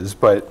intent is,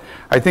 but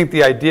I think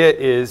the idea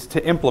is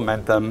to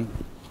implement them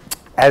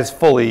as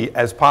fully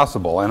as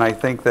possible. And I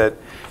think that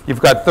you've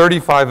got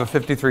 35 of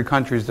 53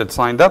 countries that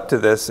signed up to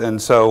this, and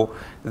so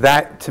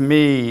that, to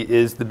me,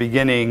 is the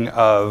beginning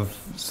of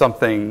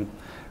something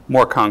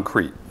more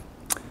concrete.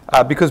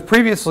 Because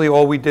previously,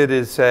 all we did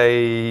is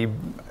say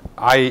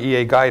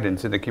IAEA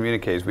guidance in the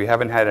communiques. We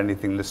haven't had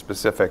anything this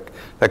specific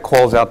that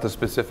calls out the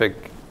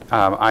specific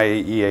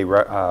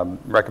IAEA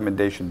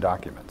recommendation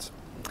documents.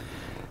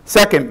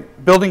 Second,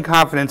 building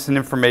confidence in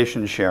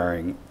information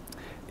sharing.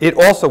 It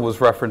also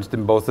was referenced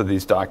in both of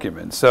these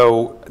documents.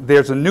 So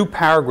there's a new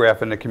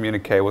paragraph in the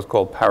communique, what's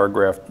called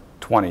paragraph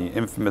 20,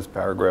 infamous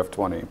paragraph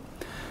 20,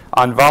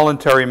 on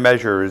voluntary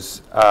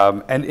measures,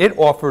 and it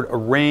offered a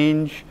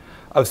range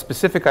of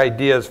specific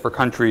ideas for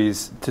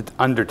countries to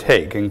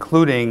undertake,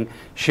 including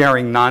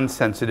sharing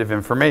non-sensitive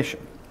information.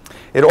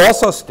 It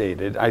also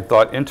stated, I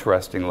thought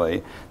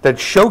interestingly, that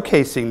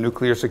showcasing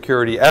nuclear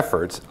security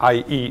efforts,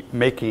 i.e.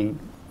 making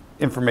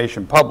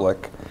information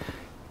public,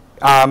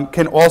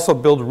 can also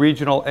build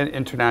regional and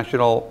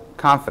international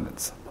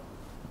confidence.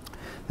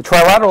 The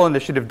Trilateral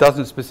Initiative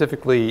doesn't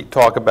specifically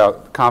talk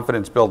about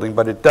confidence building,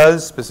 but it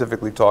does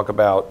specifically talk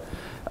about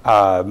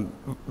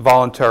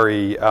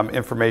voluntary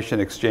information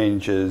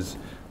exchanges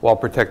while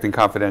protecting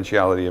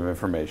confidentiality of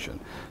information.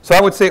 So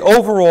I would say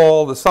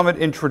overall, the summit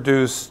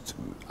introduced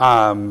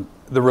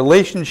the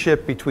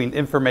relationship between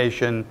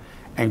information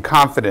and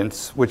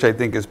confidence, which I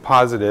think is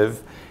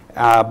positive,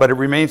 but it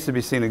remains to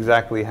be seen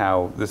exactly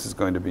how this is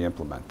going to be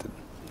implemented.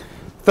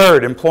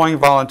 Third, employing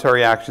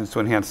voluntary actions to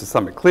enhance the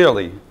summit.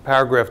 Clearly,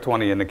 paragraph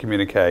 20 in the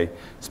communique,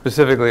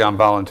 specifically on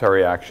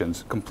voluntary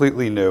actions,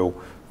 completely new,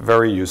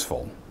 very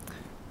useful,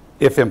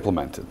 if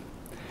implemented.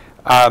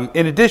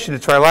 In addition,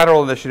 the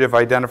Trilateral Initiative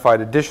identified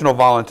additional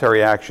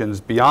voluntary actions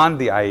beyond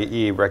the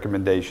IAEA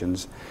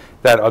recommendations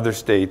that other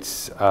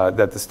states,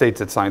 that the states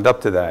that signed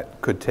up to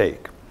that could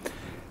take.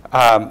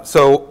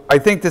 So I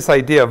think this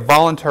idea of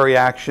voluntary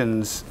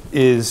actions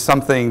is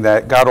something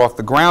that got off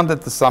the ground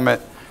at the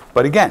summit,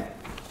 but again,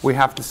 we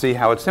have to see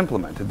how it's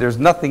implemented. There's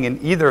nothing in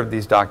either of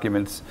these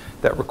documents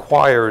that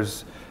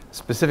requires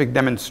specific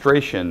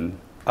demonstration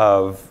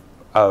of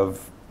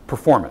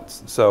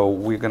performance. So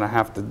we're going to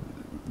have to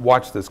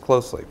watch this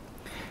closely.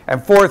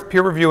 And fourth,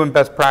 peer review and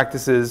best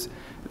practices.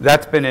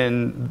 That's been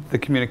in the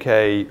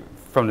communique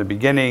from the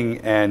beginning,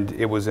 and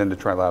it was in the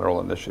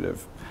Trilateral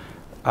Initiative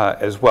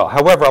as well.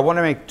 However, I want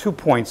to make 2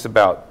 points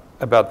about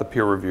the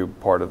peer review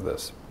part of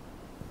this.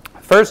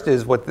 First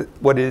is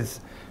what is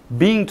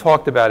being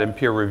talked about in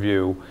peer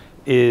review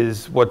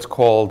is what's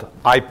called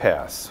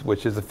IPASS,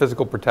 which is a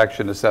physical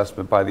protection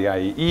assessment by the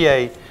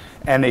IAEA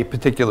and a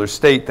particular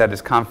state that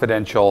is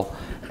confidential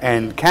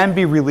and can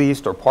be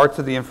released, or parts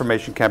of the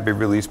information can be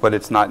released, but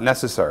it's not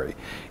necessary.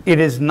 It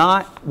is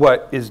not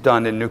what is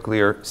done in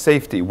nuclear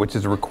safety, which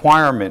is a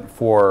requirement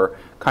for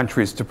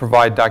countries to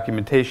provide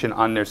documentation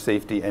on their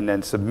safety and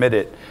then submit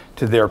it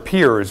to their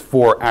peers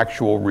for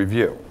actual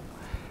review,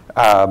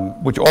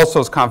 which also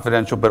is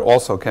confidential but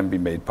also can be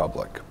made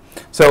public.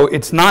 So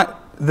it's not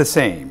the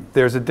same.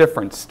 There's a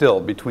difference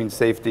still between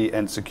safety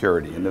and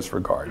security in this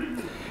regard.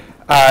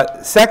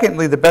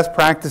 Secondly, the best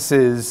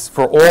practices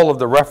for all of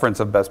the reference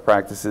of best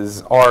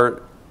practices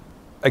are,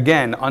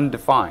 again,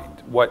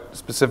 undefined, what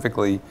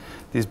specifically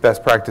these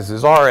best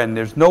practices are, and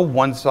there's no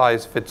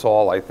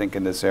one-size-fits-all, I think,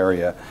 in this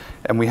area,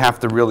 and we have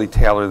to really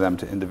tailor them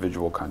to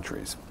individual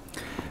countries.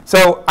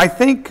 So I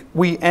think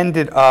we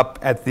ended up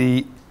at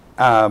the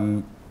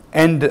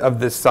end of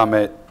this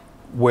summit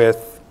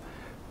with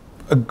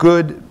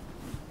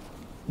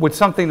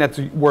something that's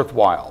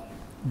worthwhile,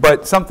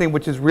 but something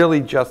which is really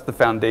just the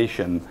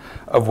foundation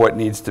of what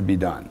needs to be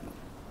done.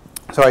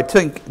 So I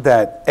think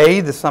that,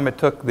 A, the summit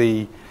took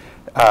the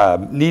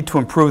need to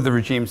improve the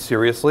regime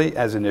seriously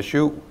as an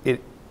issue.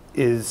 It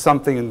is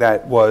something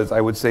that was, I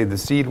would say, the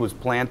seed was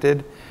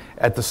planted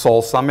at the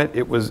Seoul summit.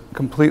 It was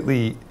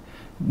completely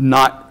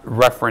not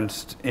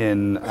referenced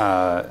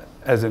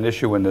as an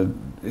issue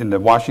in the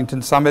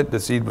Washington summit. The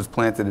seed was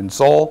planted in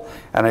Seoul,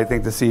 and I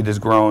think the seed has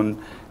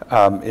grown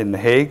in The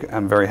Hague.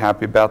 I'm very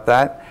happy about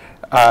that.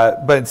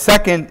 But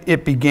second,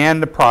 it began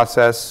the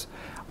process.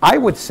 I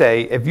would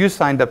say if you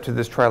signed up to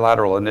this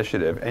trilateral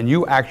initiative and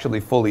you actually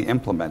fully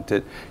implement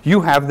it,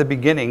 you have the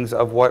beginnings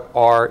of what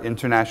are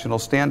international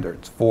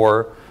standards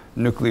for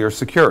nuclear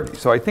security.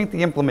 So I think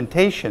the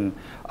implementation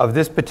of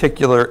this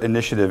particular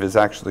initiative is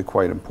actually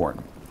quite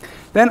important.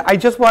 Then I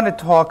just want to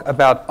talk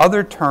about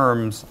other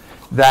terms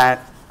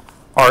that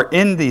are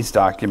in these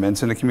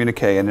documents, in the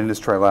communique and in this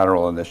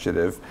trilateral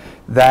initiative,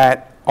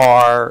 that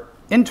are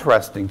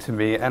interesting to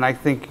me and I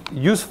think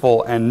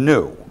useful and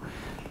new.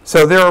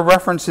 So there are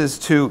references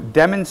to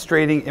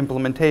demonstrating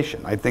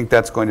implementation. I think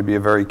that's going to be a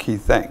very key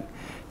thing.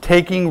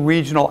 Taking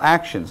regional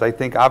actions. I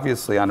think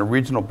obviously on a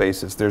regional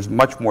basis there's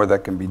much more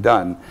that can be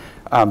done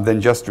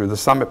than just through the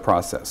summit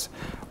process.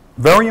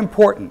 Very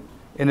important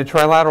in the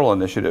trilateral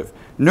initiative,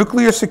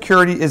 nuclear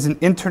security is an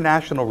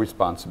international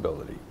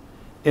responsibility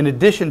in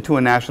addition to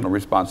a national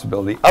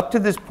responsibility. Up to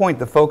this point,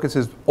 the focus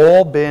has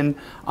all been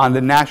on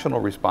the national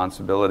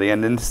responsibility,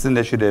 and in this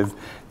initiative,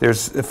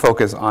 there's a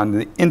focus on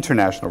the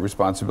international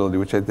responsibility,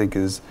 which I think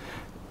is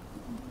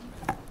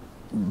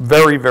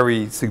very,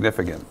 very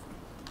significant.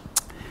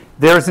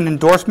 There is an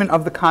endorsement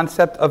of the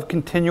concept of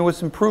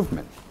continuous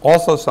improvement,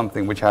 also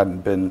something which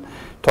hadn't been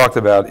talked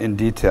about in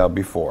detail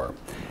before.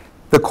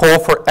 The call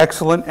for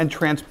excellent and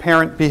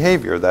transparent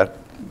behavior. That,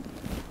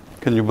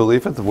 can you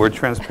believe it? The word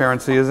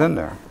transparency is in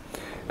there.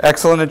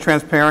 Excellent and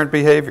transparent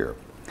behavior.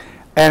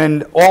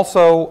 And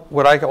also,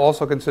 what I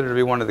also consider to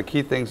be one of the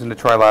key things in the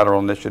trilateral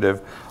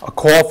initiative, a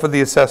call for the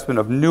assessment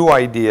of new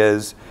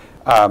ideas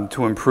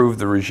to improve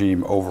the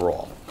regime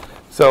overall.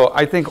 So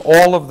I think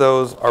all of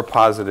those are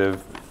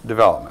positive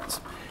developments.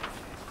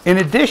 In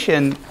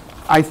addition,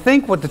 I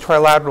think what the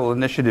trilateral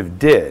initiative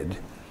did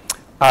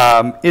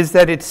is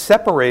that it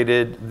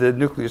separated the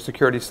nuclear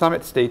security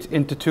summit states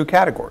into two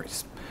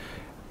categories.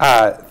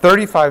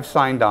 35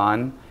 signed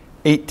on,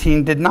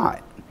 18 did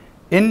not.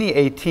 In the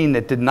 18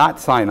 that did not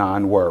sign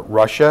on were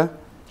Russia,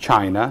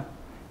 China,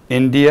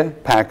 India,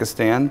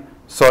 Pakistan,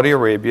 Saudi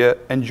Arabia,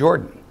 and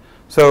Jordan.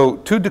 So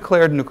 2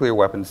 declared nuclear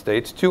weapon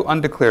states, 2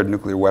 undeclared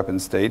nuclear weapon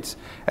states,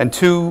 and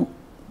 2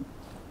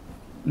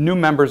 new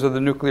members of the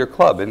nuclear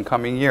club in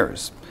coming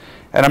years.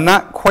 And I'm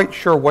not quite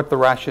sure what the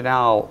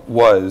rationale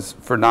was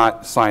for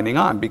not signing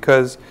on,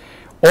 because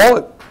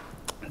all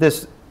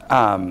this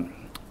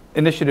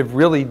initiative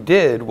really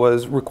did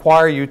was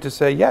require you to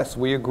say, yes,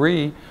 we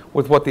agree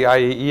with what the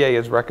IAEA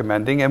is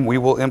recommending and we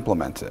will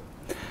implement it.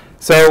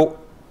 So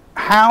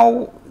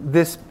how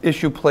this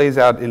issue plays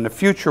out in the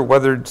future,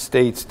 whether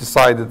states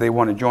decide that they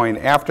want to join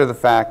after the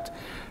fact,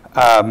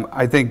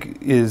 I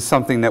think is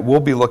something that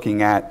we'll be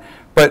looking at.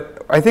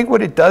 But I think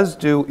what it does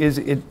do is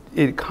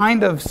it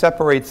kind of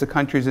separates the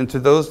countries into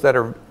those that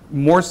are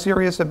more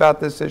serious about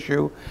this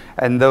issue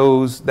and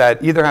those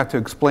that either have to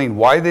explain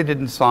why they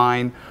didn't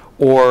sign,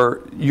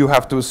 or you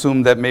have to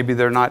assume that maybe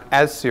they're not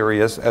as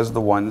serious as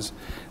the ones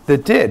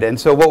that did. And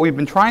so what we've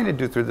been trying to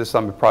do through this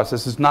summit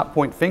process is not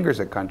point fingers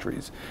at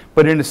countries,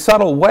 but in a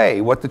subtle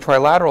way, what the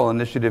trilateral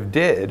initiative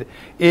did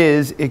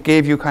is it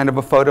gave you kind of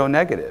a photo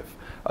negative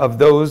of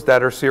those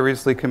that are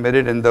seriously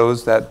committed and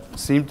those that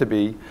seem to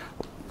be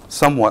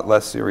somewhat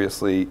less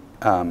seriously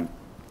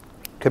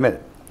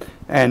committed.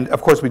 And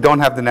of course, we don't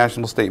have the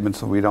national statement,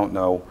 so we don't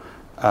know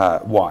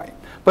why.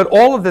 But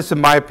all of this,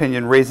 in my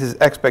opinion, raises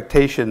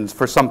expectations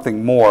for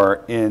something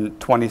more in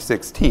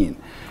 2016.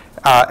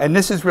 And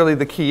this is really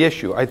the key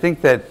issue. I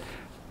think that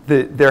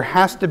there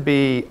has to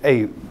be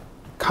a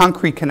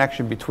concrete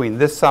connection between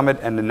this summit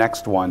and the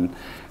next one,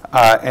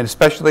 and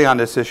especially on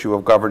this issue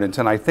of governance.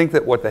 And I think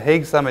that what the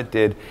Hague Summit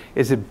did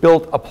is it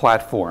built a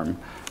platform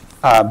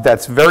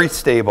that's very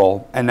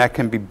stable and that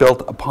can be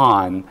built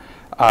upon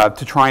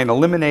to try and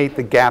eliminate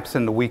the gaps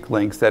and the weak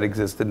links that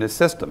exist in this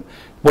system.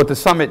 What the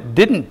summit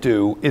didn't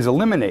do is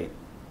eliminate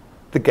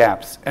the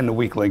gaps and the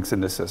weak links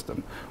in the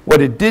system.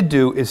 What it did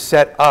do is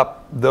set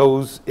up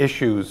those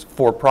issues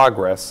for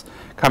progress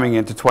coming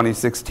into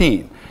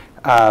 2016.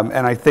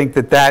 And I think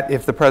that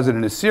if the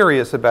president is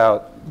serious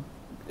about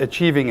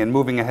achieving and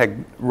moving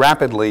ahead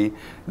rapidly,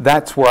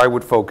 that's where I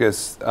would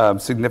focus a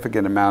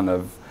significant amount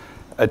of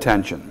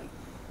attention.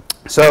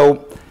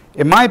 So,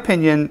 in my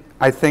opinion,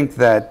 I think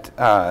that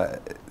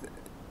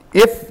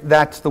if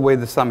that's the way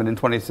the summit in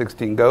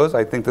 2016 goes,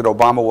 I think that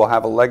Obama will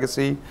have a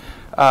legacy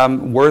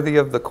worthy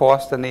of the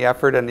cost and the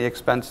effort and the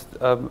expense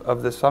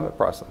of this summit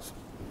process.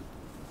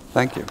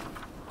 Thank you.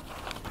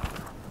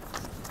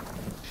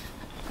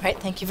 All right,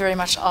 thank you very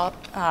much all.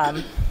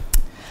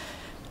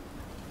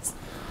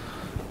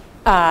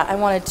 I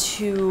wanted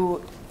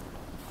to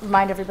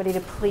remind everybody to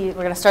please,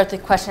 we're going to start the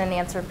question and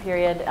answer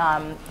period.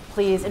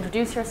 Please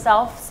introduce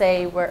yourself,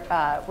 say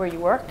where you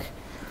work,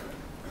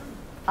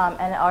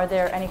 and are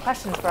there any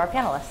questions for our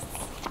panelists?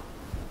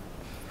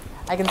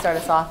 I can start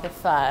us off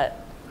if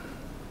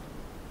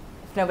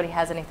nobody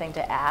has anything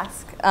to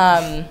ask.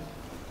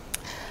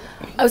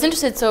 I was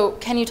interested, so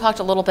Ken, you talked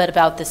a little bit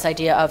about this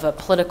idea of a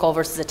political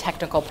versus a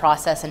technical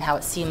process and how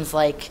it seems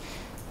like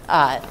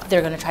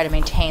they're going to try to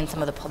maintain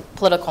some of the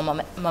political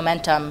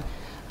momentum.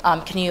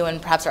 Can you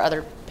and perhaps our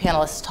other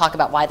panelists talk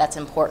about why that's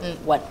important,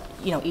 what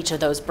each of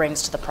those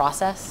brings to the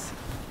process?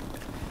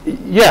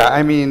 Yeah,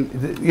 I mean,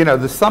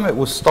 the summit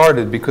was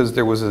started because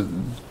there was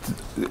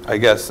I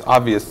guess,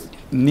 obvious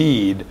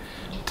need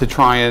to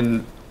try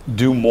and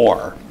do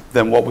more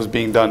than what was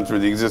being done through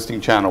the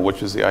existing channel,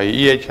 which is the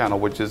IAEA channel,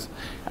 which is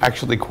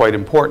actually quite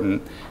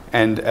important.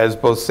 And as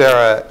both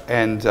Sarah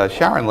and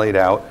Sharon laid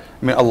out,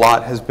 I mean, a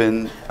lot has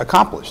been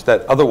accomplished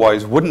that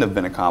otherwise wouldn't have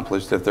been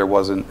accomplished if there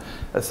wasn't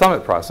a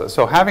summit process.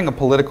 So having a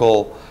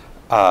political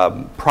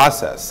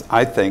process,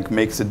 I think,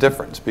 makes a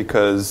difference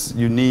because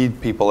you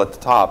need people at the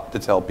top to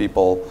tell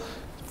people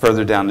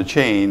further down the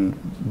chain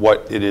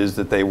what it is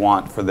that they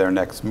want for their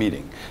next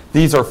meeting.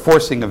 These are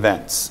forcing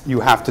events. You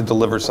have to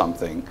deliver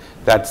something.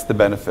 That's the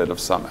benefit of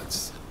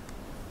summits.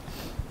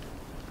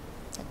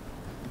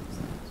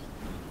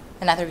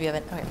 And neither of you have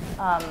it. Okay.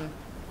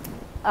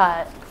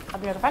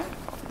 Up near the front.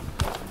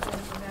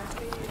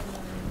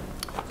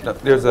 No,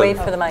 there's Wait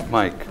for the mic.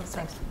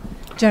 Thanks.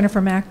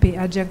 Jennifer Mackby,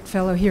 adjunct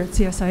fellow here at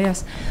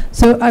CSIS.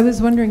 So I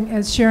was wondering,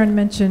 as Sharon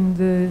mentioned,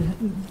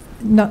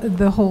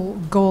 the whole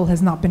goal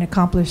has not been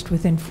accomplished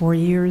within 4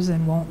 years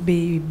and won't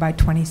be by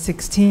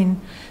 2016.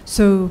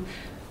 So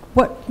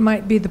what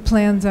might be the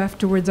plans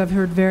afterwards? I've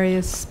heard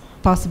various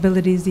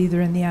possibilities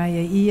either in the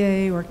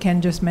IAEA or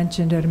Ken just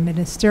mentioned at a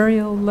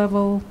ministerial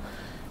level.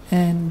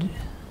 And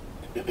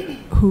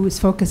who is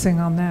focusing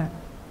on that?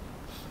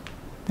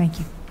 Thank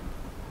you.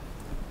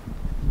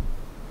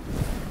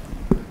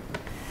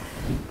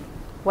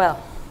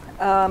 Well,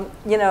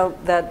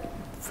 that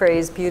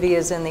phrase, beauty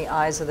is in the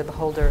eyes of the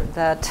beholder,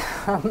 that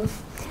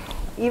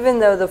even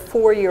though the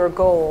 4-year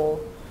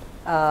goal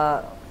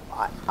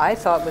I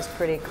thought was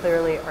pretty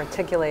clearly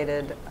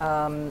articulated,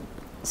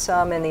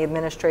 some in the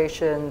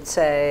administration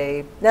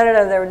say, no,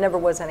 there never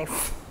was any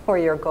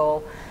 4-year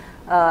goal.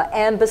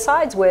 And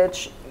besides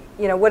which,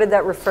 what did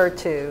that refer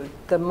to?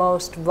 The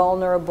most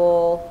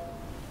vulnerable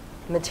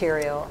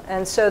material.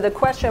 And so the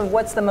question of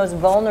what's the most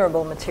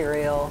vulnerable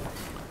material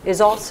is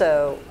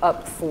also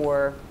up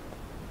for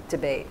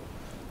debate.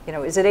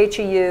 Is it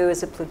HEU?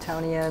 Is it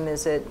plutonium?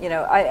 Is it,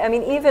 I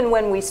mean, even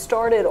when we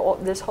started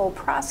this whole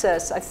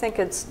process, I think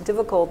it's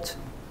difficult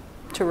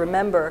to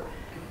remember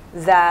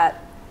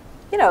that,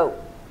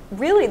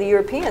 really the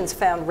Europeans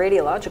found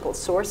radiological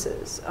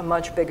sources a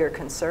much bigger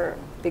concern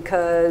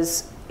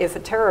because if a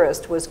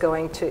terrorist was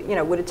going to,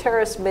 would a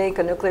terrorist make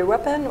a nuclear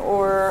weapon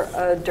or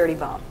a dirty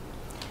bomb?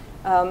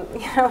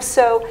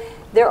 So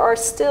there are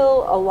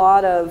still a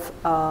lot of,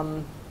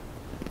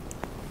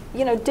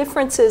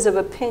 differences of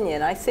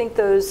opinion. I think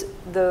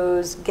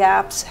those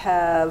gaps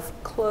have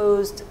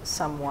closed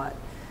somewhat.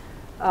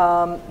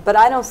 But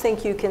I don't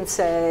think you can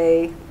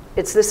say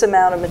it's this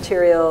amount of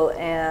material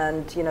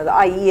and the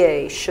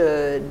IEA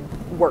should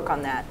work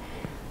on that.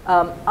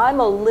 I'm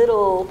a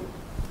little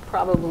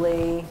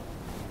probably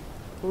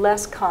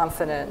less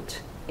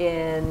confident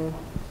in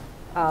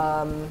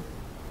I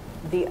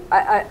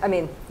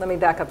mean, let me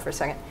back up for a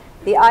second.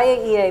 The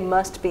IAEA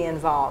must be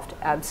involved,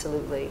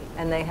 absolutely,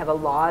 and they have a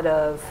lot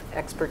of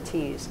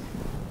expertise.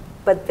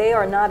 But they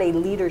are not a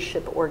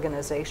leadership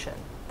organization.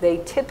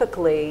 They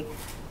typically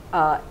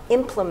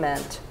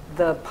implement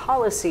the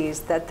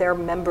policies that their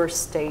member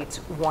states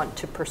want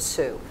to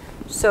pursue.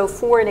 So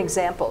for an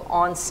example,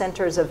 on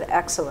centers of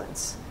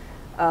excellence,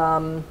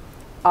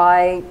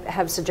 I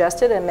have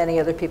suggested, and many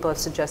other people have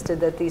suggested,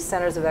 that these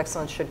centers of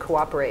excellence should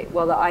cooperate.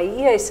 Well, the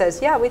IEA says,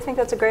 yeah, we think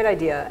that's a great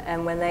idea.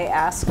 And when they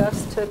ask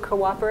us to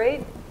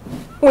cooperate,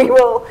 we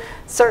will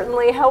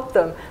certainly help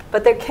them.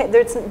 But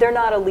they're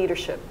not a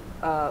leadership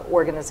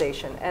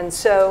organization. And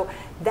so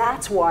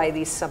that's why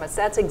these summits,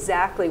 that's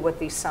exactly what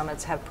these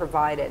summits have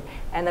provided.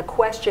 And the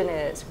question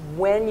is,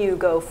 when you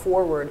go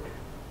forward,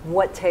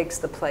 what takes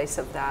the place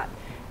of that?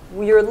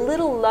 You're a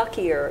little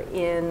luckier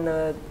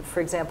in, for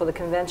example, the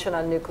Convention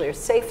on Nuclear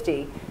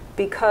Safety,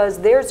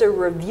 because there's a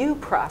review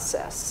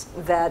process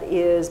that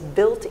is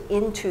built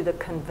into the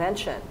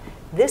convention.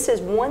 This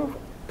is one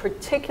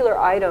particular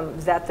item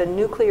that the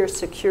nuclear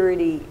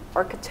security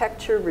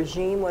architecture,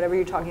 regime, whatever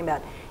you're talking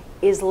about,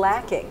 is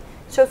lacking.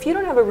 So if you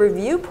don't have a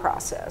review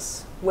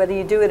process, whether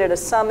you do it at a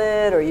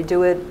summit or you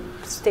do it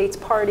states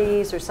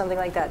parties or something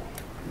like that,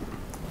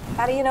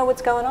 how do you know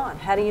what's going on?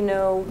 How do you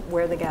know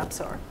where the gaps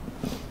are?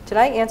 Did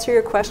I answer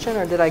your question,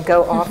 or did I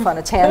go off on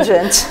a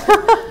tangent?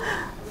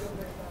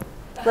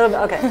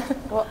 Okay.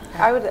 Well,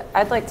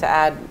 I'd like to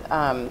add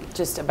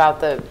just about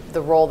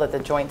the role that the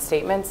joint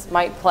statements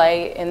might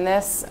play in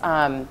this.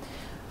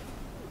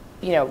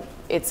 You know,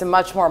 it's a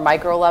much more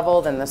micro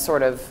level than the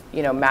sort of,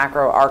 you know,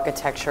 macro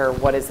architecture.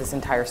 What is this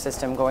entire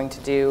system going to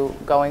do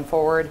going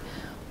forward?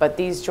 But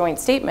these joint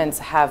statements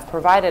have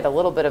provided a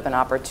little bit of an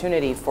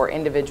opportunity for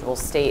individual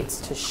states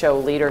to show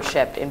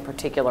leadership in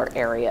particular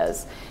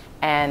areas.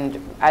 And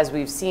as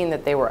we've seen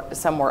that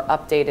some were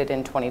updated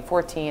in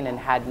 2014 and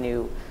had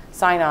new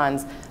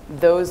sign-ons,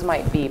 those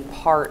might be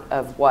part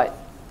of what,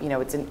 you know,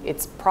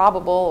 it's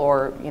probable,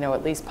 or, you know,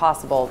 at least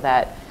possible,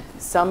 that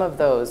some of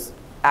those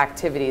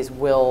activities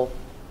will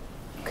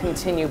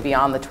continue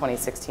beyond the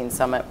 2016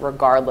 summit,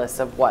 regardless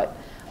of what,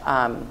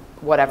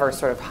 whatever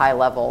sort of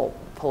high-level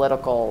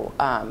political,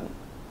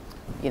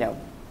 you know,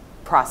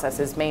 process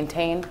is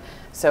maintained.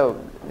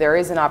 So there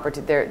is an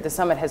opportunity. The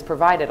summit has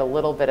provided a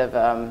little bit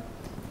of,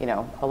 you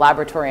know, a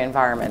laboratory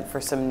environment for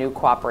some new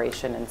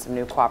cooperation and some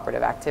new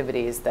cooperative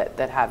activities that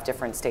have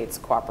different states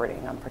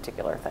cooperating on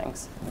particular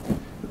things.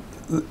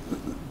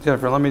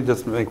 Jennifer, let me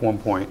just make one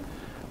point.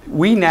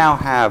 We now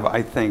have,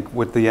 I think,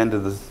 with the end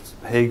of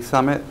the Hague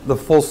Summit, the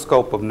full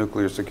scope of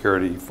nuclear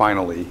security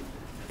finally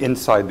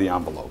inside the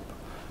envelope.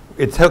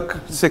 It took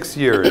 6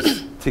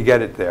 years to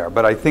get it there,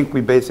 but I think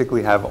we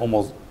basically have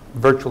almost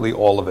virtually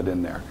all of it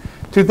in there.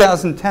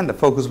 2010, the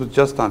focus was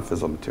just on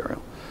fissile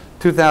material.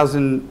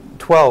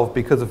 2012,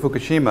 because of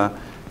Fukushima,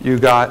 you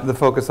got the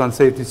focus on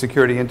safety,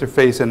 security,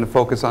 interface, and the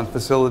focus on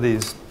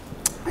facilities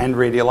and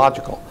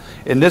radiological.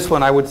 In this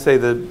one, I would say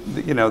that,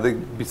 you know,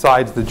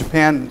 besides the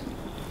Japan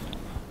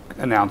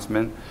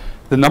announcement,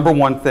 the number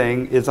one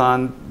thing is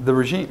on the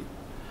regime.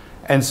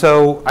 And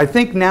so I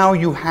think now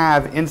you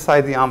have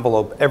inside the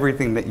envelope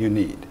everything that you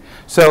need.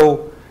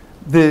 So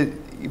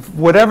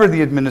whatever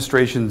the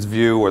administration's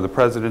view or the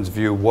president's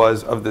view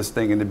was of this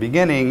thing in the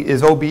beginning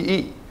is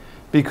OBE,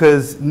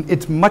 because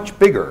it's much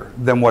bigger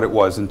than what it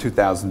was in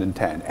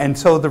 2010. And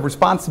so the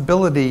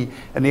responsibility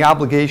and the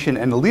obligation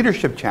and the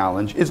leadership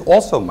challenge is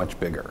also much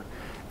bigger.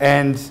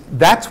 And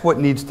that's what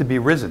needs to be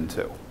risen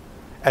to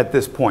at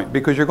this point,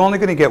 because you're only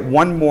going to get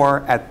one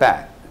more at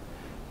bat,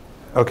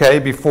 okay,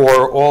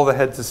 before all the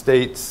heads of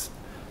states,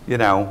 you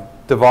know,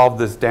 devolve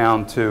this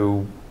down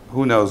to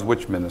who knows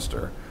which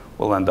minister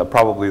will end up,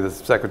 probably the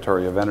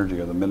Secretary of Energy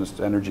or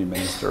the Energy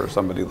Minister or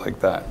somebody like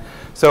that.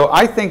 So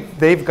I think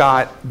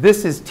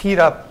this is teed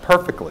up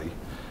perfectly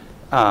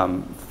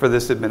for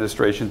this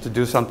administration to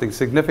do something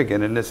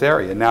significant in this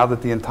area, now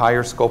that the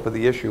entire scope of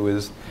the issue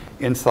is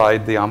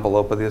inside the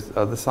envelope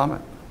of the summit.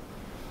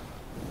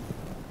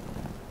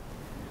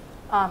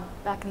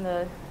 Back in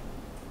the,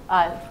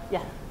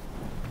 yeah.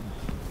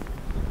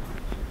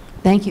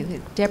 Thank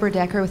you. Deborah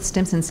Decker with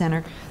Stimson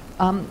Center.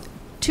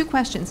 2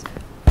 questions.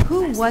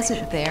 Who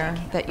wasn't there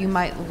that you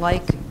might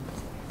like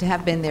to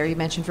have been there? You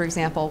mentioned, for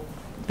example,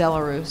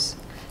 Belarus.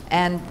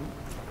 And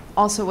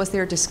also, was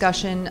there a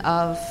discussion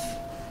of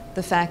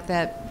the fact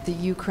that the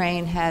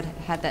Ukraine had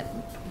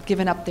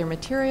given up their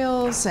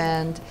materials,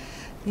 and,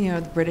 you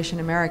know, the British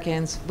and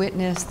Americans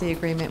witnessed the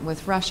agreement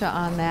with Russia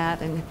on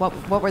that, and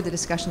what were the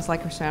discussions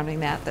like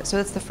surrounding that? So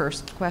that's the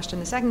first question.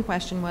 The second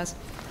question was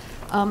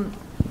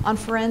on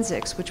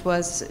forensics, which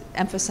was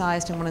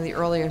emphasized in one of the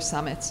earlier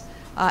summits.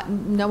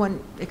 No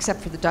one,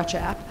 except for the Dutch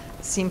app,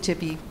 seemed to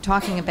be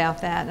talking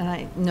about that, and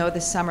I know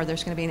this summer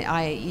there's going to be an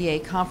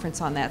IAEA conference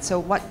on that. So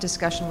what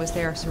discussion was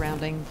there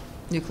surrounding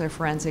nuclear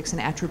forensics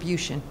and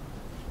attribution?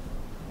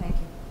 Thank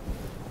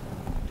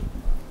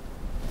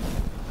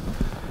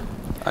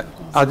you.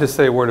 I'll just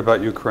say a word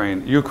about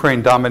Ukraine.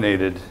 Ukraine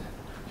dominated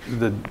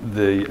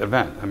the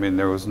event. I mean,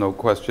 there was no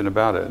question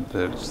about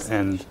it.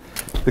 And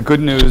the good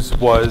news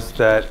was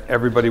that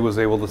everybody was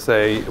able to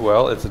say,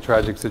 well, it's a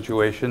tragic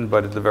situation,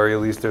 but at the very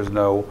least there's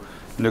no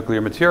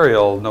nuclear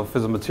material, no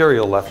fissile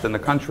material left in the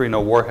country, no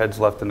warheads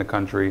left in the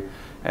country,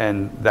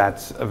 and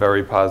that's a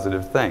very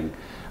positive thing.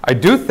 I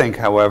do think,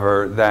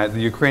 however, that the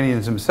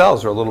Ukrainians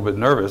themselves are a little bit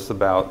nervous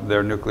about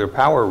their nuclear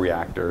power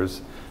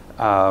reactors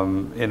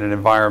in an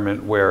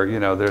environment where, you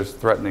know, there's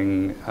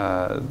threatening,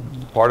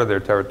 part of their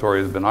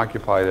territory has been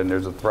occupied and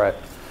there's a threat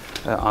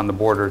on the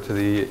border to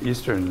the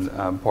eastern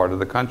part of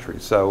the country.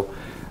 So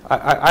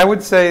I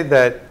would say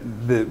that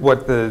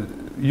what the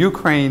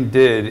Ukraine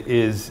did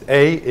is,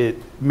 A, it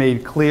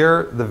made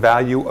clear the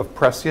value of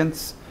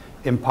prescience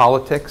in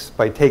politics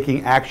by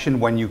taking action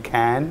when you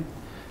can,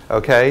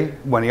 okay?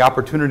 When the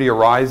opportunity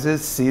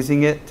arises,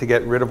 seizing it to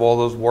get rid of all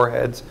those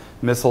warheads,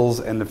 missiles,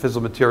 and the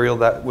fissile material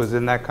that was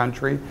in that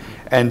country.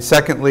 And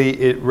secondly,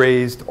 it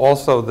raised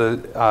also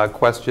the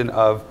question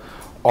of,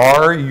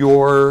 are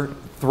your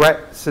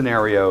threat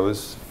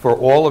scenarios for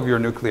all of your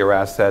nuclear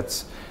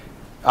assets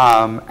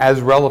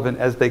as relevant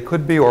as they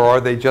could be, or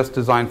are they just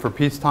designed for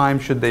peacetime?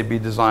 Should they be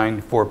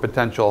designed for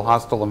potential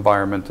hostile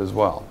environment as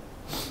well?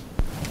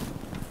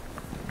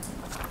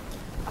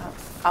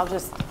 I'll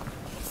just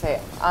say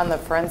on the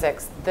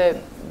forensics, the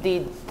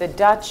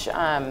Dutch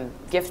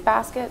gift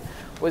basket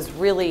was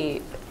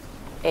really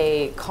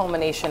a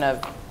culmination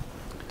of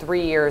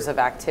 3 years of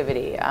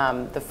activity.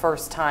 The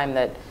first time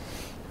that,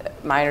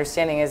 my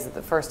understanding is that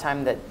the first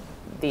time that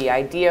the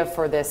idea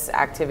for this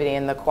activity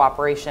and the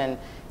cooperation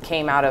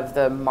came out of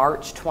the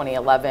March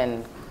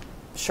 2011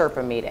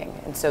 Sherpa meeting.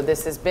 And so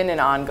this has been an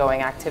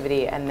ongoing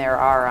activity, and there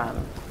are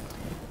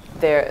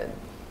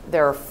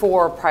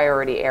 4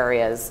 priority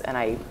areas, and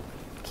I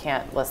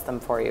can't list them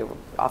for you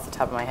off the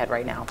top of my head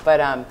right now, but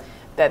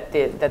that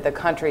the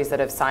countries that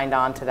have signed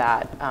on to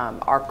that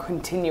are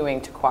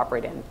continuing to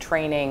cooperate in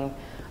training.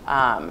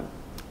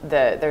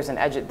 There's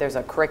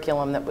a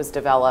curriculum that was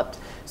developed,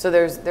 so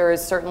there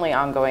is certainly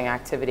ongoing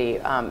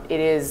activity. It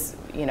is,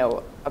 you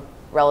know, a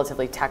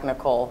relatively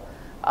technical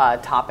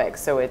topic,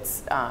 so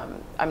it's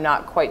I'm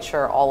not quite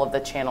sure all of the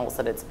channels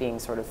that it's being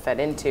sort of fed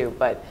into,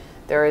 but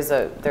there's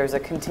a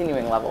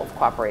continuing level of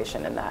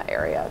cooperation in that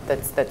area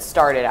that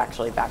started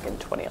actually back in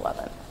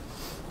 2011.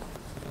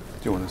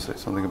 Do you want to say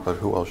something about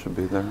who else should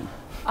be there?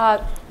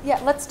 Yeah,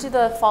 let's do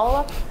the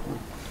follow-up.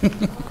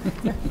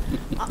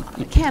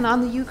 Ken,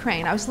 on the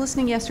Ukraine, I was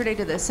listening yesterday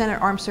to the Senate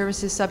Armed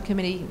Services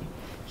Subcommittee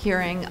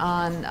hearing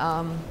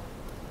on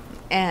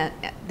and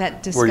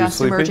that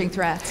discussed emerging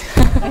threats.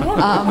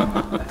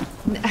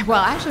 Well,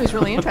 actually, it was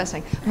really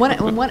interesting.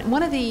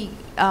 One of the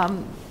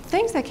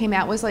things that came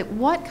out was like,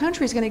 what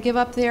country is going to give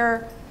up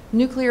their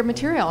nuclear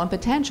material and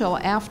potential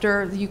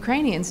after the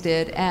Ukrainians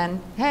did?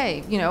 And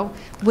hey, you know,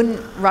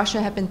 wouldn't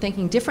Russia have been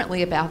thinking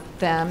differently about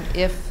them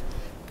if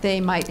they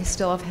might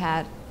still have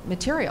had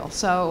material?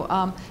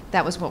 So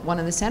that was what one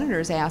of the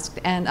senators asked,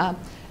 and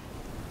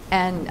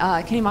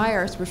Kenny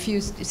Myers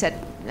refused. He said,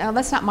 "No,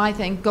 that's not my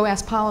thing. Go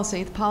ask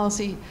policy." The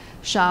policy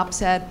shop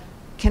said,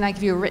 "Can I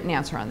give you a written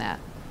answer on that?"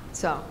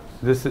 So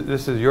this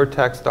is your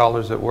tax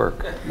dollars at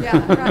work.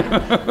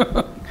 yeah,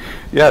 right.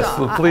 Yes,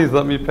 So please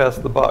let me pass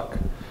the buck.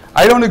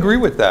 I don't agree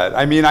with that.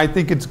 I mean, I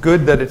think it's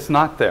good that it's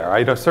not there.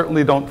 I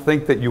certainly don't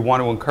think that you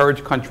want to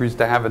encourage countries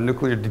to have a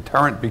nuclear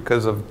deterrent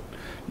because of,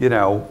 you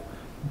know,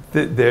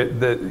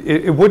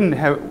 it wouldn't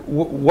have,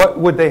 what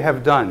would they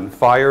have done?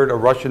 Fired a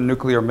Russian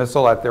nuclear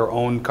missile at their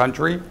own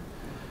country?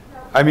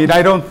 I mean,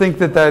 I don't think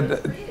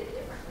that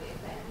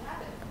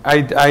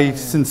I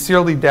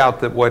sincerely doubt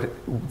that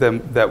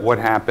what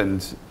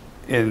happened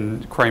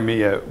in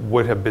Crimea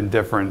would have been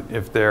different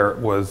if there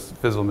was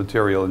fissile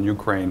material in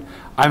Ukraine.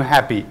 I'm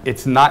happy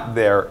it's not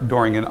there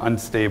during an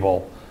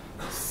unstable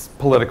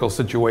political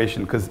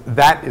situation, because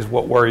that is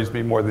what worries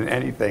me more than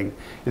anything,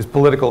 is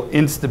political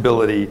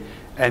instability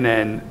and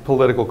then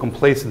political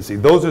complacency.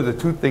 Those are the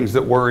two things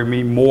that worry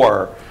me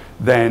more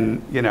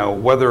than, you know,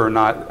 whether or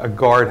not a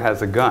guard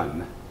has a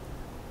gun.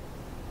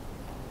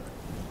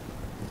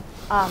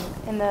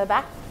 In the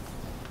back.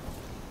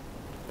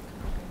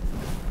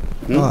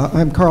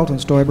 I'm Carlton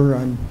Stoiber.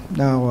 I'm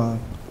now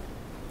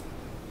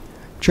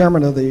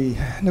chairman of the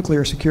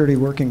Nuclear Security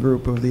Working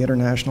Group of the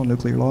International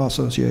Nuclear Law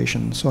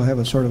Association, so I have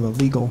a sort of a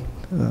legal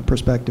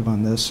perspective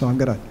on this. So I'm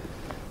going to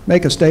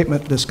make a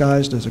statement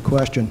disguised as a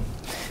question.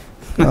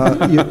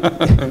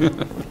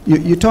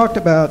 You talked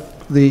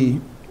about the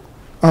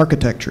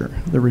architecture,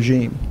 the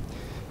regime,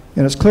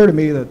 and it's clear to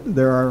me that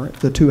there are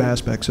the two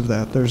aspects of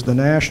that. There's the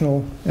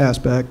national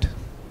aspect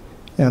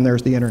and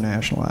there's the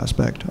international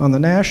aspect. On the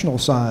national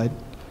side,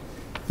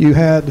 you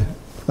had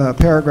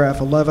paragraph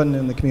 11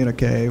 in the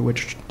communique,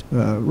 which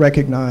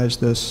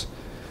recognized this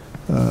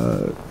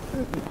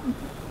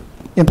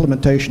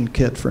implementation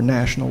kit for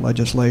national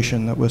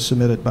legislation that was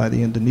submitted by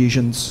the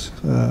Indonesians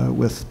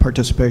with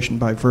participation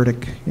by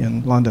Verdict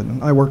in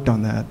London. I worked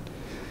on that.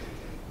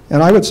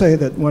 And I would say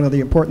that one of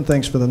the important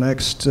things for the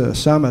next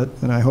summit,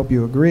 and I hope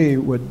you agree,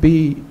 would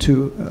be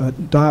to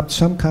adopt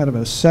some kind of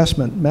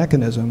assessment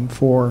mechanism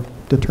for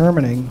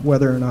determining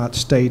whether or not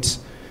states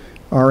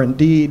are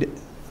indeed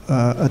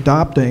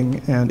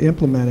adopting and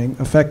implementing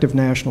effective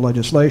national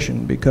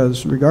legislation,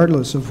 because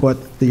regardless of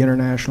what the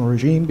international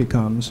regime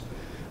becomes,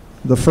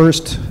 the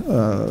first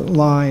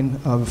line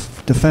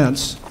of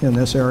defense in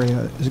this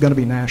area is going to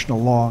be national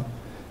law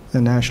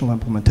and national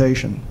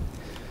implementation.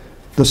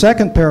 The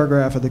second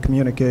paragraph of the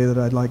communique that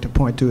I'd like to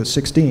point to is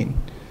 16,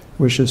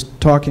 which is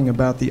talking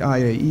about the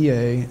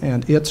IAEA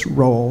and its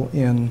role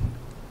in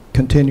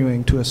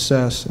continuing to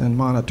assess and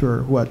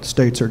monitor what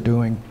states are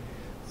doing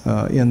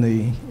in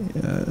the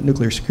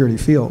nuclear security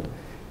field.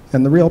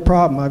 And the real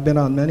problem, I've been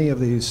on many of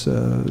these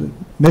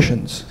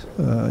missions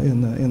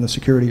in the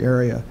security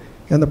area,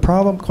 and the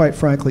problem, quite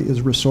frankly,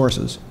 is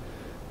resources,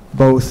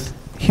 both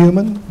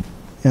human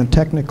and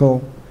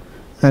technical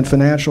and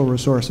financial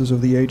resources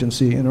of the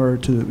agency in order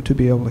to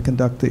be able to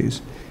conduct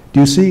these.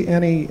 Do you see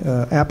any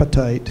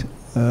appetite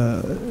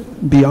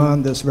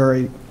beyond this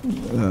very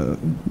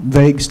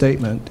vague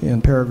statement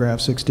in paragraph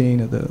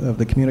 16 of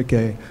the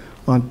communique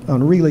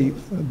on really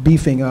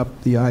beefing up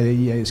the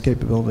IAEA's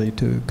capability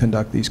to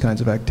conduct these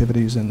kinds of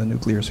activities in the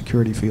nuclear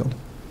security field?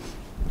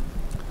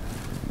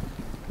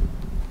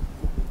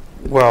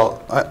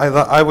 Well,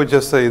 I would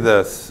just say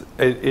this.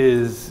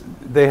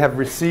 They have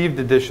received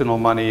additional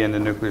money in the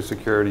Nuclear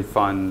Security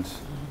Fund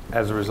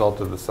as a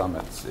result of the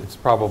summits. It's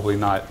probably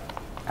not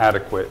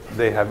adequate.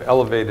 They have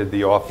elevated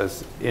the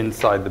office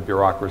inside the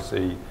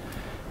bureaucracy,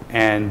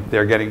 and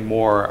they're getting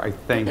more, I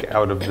think,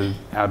 out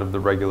of the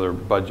regular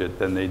budget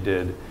than they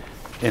did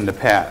in the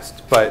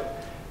past.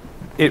 But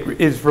it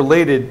is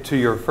related to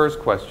your first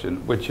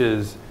question, which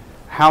is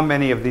how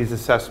many of these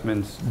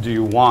assessments do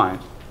you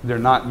want? They're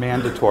not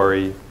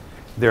mandatory,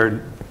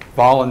 they're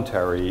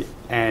voluntary,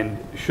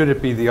 and should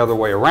it be the other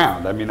way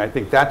around? I mean, I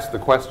think that's the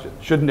question.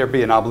 Shouldn't there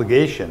be an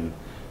obligation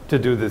to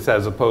do this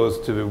as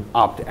opposed to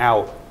opt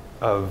out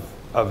of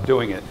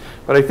doing it?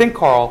 But I think,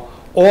 Carl,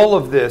 all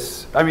of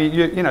this, I mean,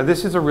 you know,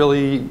 this is a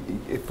really,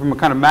 from a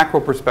kind of macro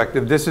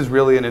perspective, this is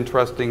really an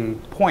interesting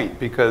point,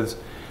 because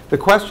the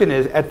question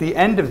is, at the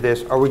end of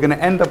this, are we going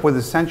to end up with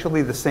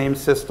essentially the same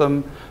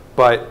system,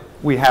 but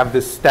we have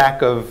this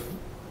stack of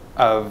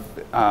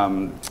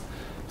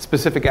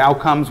specific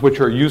outcomes which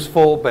are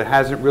useful but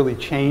hasn't really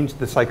changed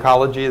the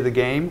psychology of the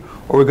game?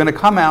 Or we're going to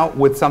come out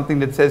with something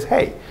that says,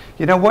 hey,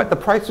 you know what, the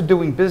price of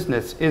doing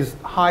business is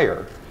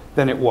higher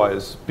than it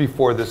was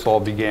before this all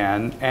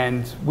began,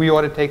 and we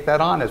ought to take that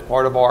on as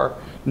part of our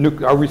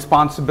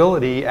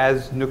responsibility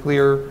as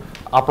nuclear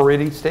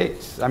operating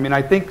states. I mean,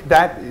 I think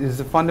that is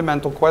a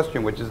fundamental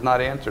question which is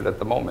not answered at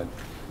the moment.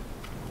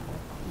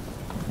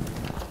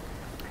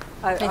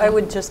 I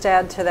would just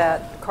add to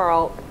that,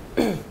 Carl,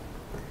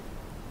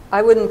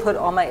 I wouldn't put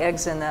all my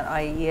eggs in that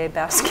IAEA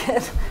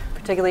basket,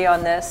 particularly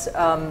on this,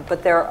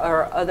 but there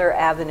are other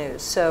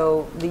avenues.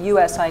 So the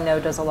US, I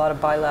know, does a lot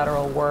of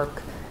bilateral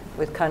work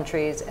with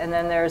countries, and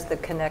then there's the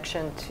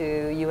connection to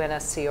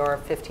UNSCR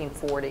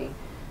 1540.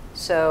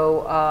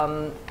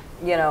 So,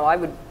 you know,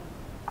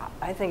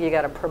 I think you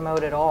got to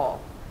promote it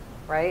all,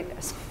 right?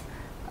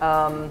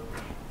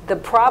 The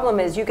problem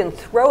is you can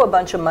throw a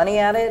bunch of money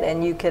at it,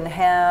 and you can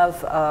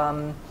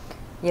have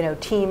you know,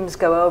 teams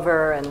go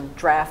over and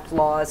draft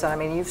laws. I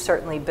mean, you've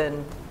certainly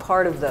been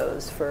part of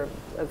those for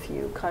a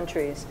few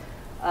countries.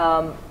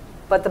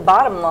 But the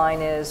bottom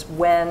line is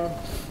when,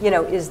 you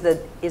know, is the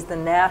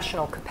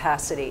national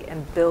capacity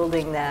and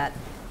building that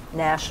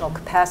national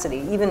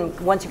capacity. Even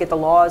once you get the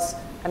laws,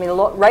 I mean,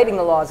 writing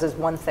the laws is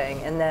one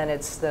thing, and then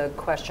it's the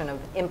question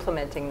of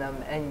implementing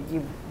them.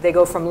 And they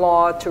go from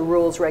law to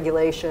rules,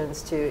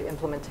 regulations to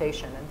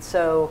implementation. And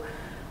so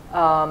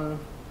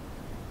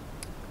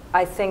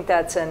I think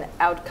that's an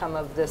outcome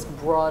of this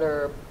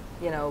broader,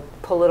 you know,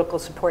 political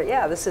support.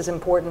 Yeah, this is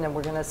important, and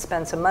we're going to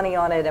spend some money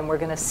on it, and we're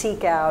going to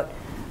seek out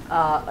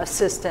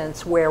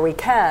assistance where we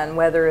can,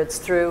 whether it's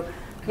through,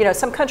 you know,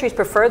 some countries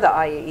prefer the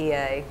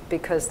IAEA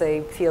because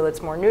they feel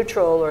it's more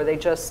neutral, or they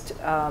just,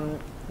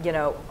 you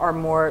know, are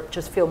more,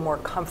 just feel more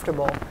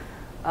comfortable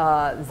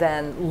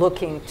than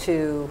looking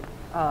to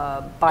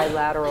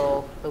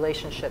bilateral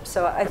relationships.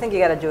 So I think you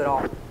got to do it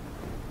all.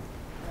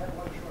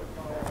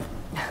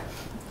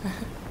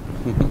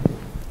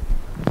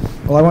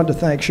 Well, I want to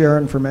thank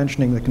Sharon for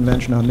mentioning the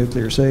Convention on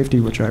Nuclear Safety,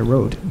 which I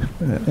wrote,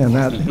 and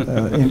that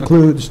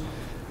includes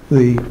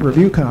the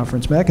review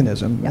conference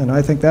mechanism. Yep. And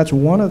I think that's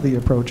one of the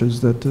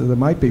approaches that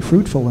might be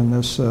fruitful in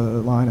this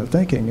line of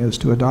thinking, is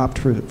to adopt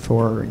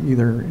for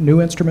either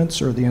new instruments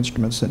or the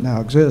instruments that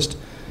now exist,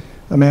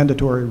 a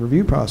mandatory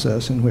review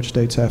process in which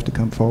states have to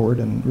come forward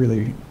and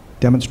really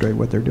demonstrate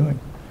what they're doing.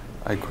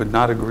 I could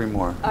not agree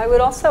more. I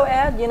would also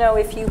add, you know,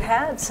 if you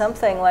had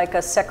something like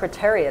a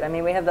secretariat, I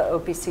mean, we have the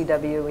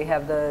OPCW, we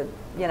have the,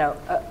 you know,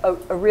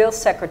 a real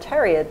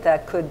secretariat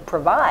that could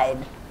provide,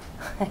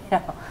 you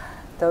know,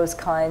 those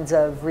kinds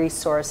of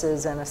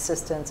resources and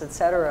assistance, et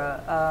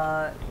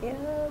cetera, you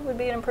know, would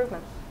be an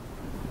improvement.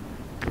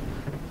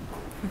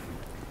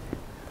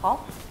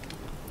 Paul?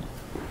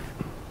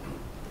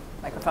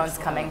 Microphone's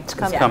coming. It's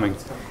coming.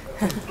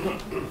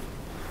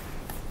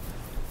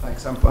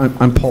 Thanks.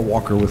 I'm Paul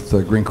Walker with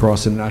Green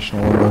Cross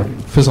International and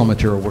the Fissile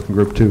Material Working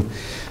Group too.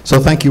 So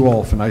thank you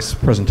all for nice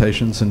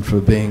presentations and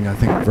for being, I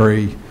think,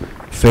 very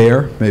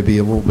fair, maybe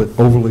a little bit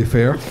overly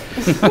fair,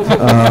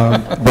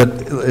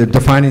 but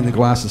defining the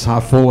glass as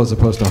half full as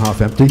opposed to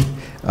half empty.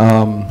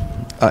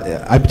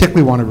 I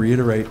particularly want to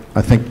reiterate,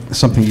 I think,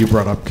 something you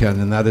brought up, Ken,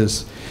 and that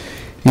is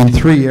in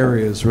 3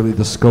 areas, really,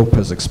 the scope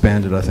has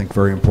expanded, I think,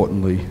 very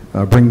importantly,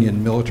 bringing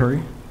in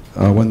military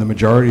when the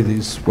majority of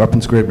these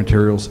weapons-grade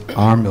materials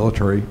are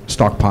military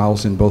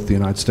stockpiles in both the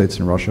United States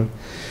and Russia.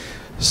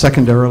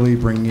 Secondarily,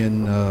 bring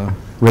in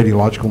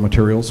radiological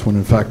materials, when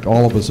in fact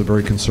all of us are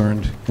very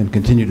concerned and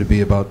continue to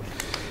be about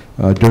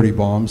dirty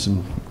bombs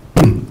and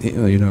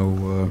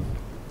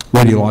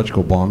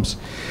radiological bombs.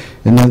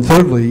 And then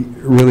thirdly,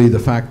 really the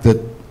fact that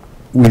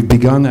we've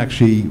begun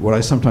actually what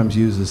I sometimes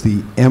use as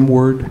the M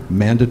word,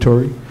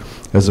 mandatory,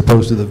 as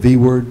opposed to the V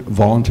word,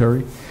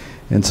 voluntary.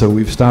 And so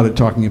we've started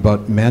talking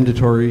about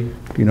mandatory,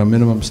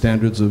 minimum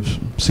standards of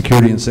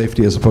security and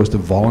safety as opposed to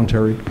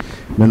voluntary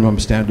minimum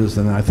standards.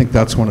 And I think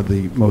that's one of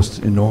the most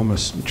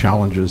enormous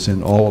challenges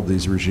in all of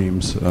these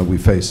regimes we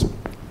face.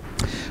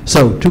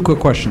 So, two quick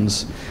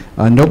questions.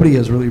 Nobody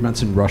has really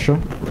mentioned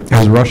Russia.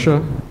 Has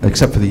Russia,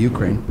 except for the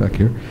Ukraine back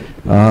here,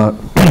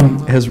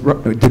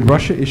 did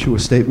Russia issue a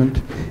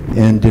statement,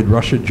 and did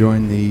Russia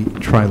join the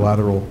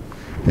trilateral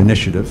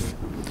initiative?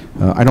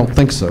 I don't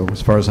think so,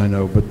 as far as I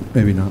know, but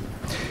maybe not.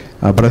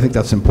 But I think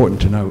that's important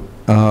to note.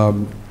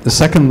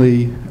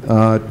 Secondly,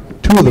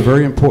 two of the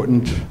very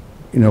important,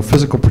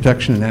 physical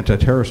protection and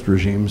anti-terrorist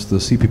regimes, the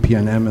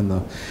CPPNM and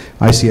the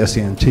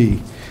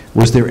ICSANT,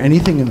 was there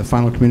anything in the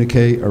final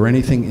communique or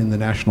anything in the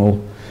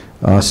national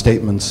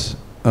statements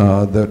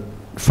that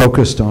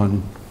focused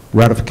on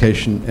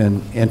ratification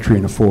and entry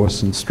into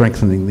force and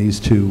strengthening these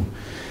two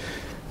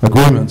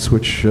agreements,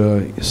 which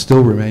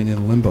still remain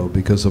in limbo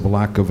because of a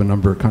lack of a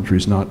number of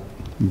countries not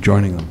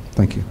joining them?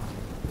 Thank you.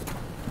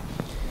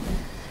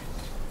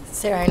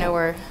 Sarah, I know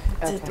we're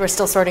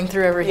still sorting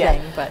through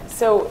everything, but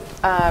so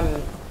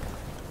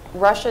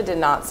Russia did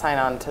not sign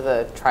on to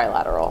the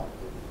trilateral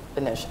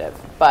initiative,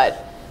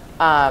 but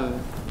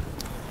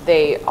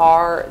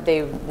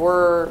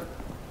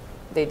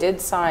they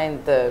did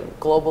sign the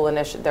global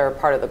initiative. They're a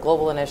part of the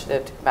global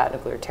initiative to combat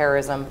nuclear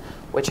terrorism,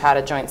 which had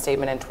a joint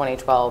statement in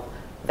 2012.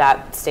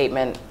 That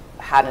statement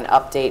had an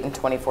update in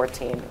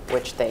 2014,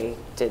 which they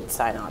did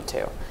sign on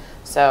to.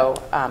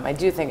 So I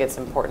do think it's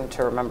important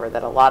to remember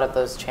that a lot of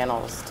those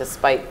channels,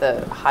 despite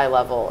the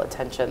high-level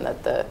attention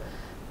that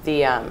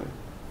the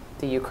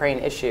Ukraine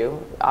issue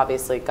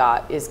obviously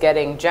is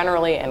getting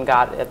generally and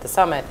got at the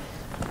summit,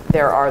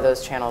 there are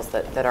those channels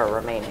that are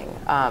remaining,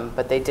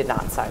 but they did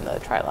not sign the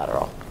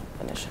trilateral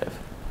initiative.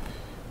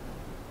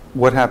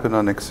 What happened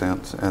on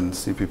ICSANT and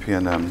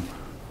CPPNM?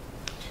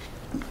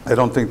 I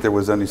don't think there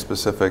was any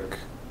specific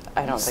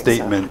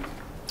statement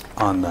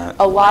on that.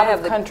 A lot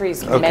of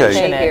countries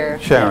mention it. Here.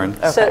 Sharon.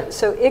 Okay.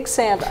 So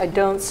ICSANT I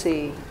don't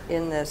see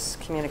in this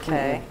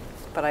communique,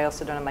 but I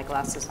also don't have my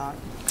glasses on.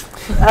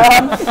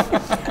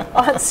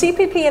 On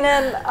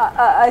CPPNM,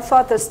 I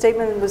thought the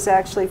statement was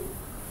actually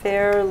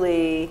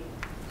fairly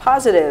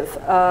positive,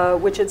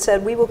 which it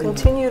said, we will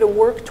continue to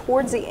work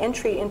towards the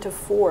entry into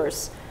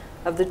force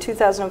of the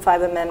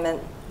 2005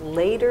 amendment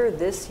later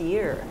this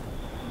year,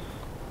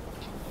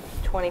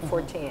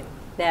 2014.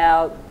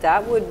 Now,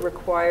 that would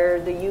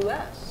require the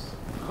U.S.,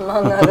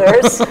 among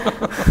others,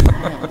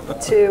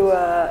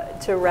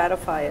 to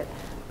ratify it.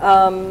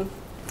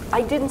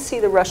 I didn't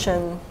see the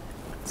Russian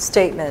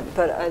statement,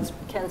 but as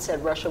Ken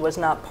said, Russia was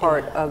not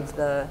part of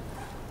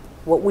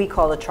what we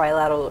call the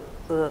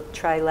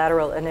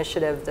trilateral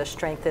initiative, the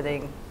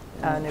strengthening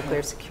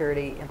nuclear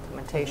security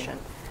implementation.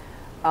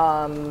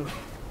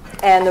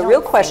 And the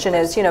real question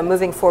is,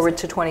 moving forward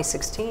to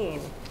 2016,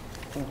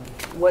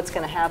 what's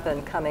going to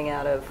happen coming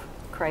out of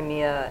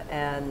Crimea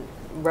and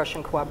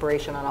Russian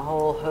cooperation on a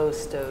whole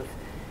host of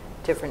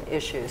different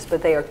issues.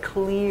 But they are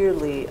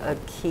clearly a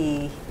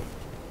key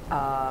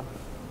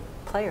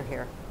player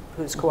here,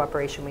 whose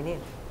cooperation we need.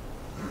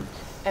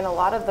 And a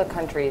lot of the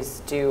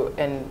countries do,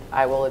 and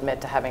I will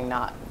admit to having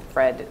not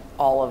read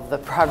all of the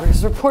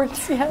progress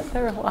reports yet,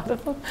 there are a lot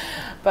of them,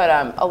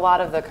 but a lot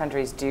of the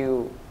countries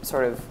do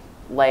sort of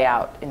lay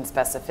out in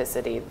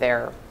specificity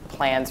their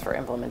plans for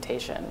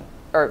implementation,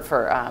 or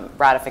for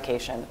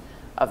ratification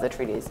of the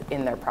treaties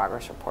in their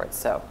progress reports.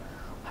 So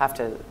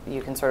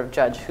you can sort of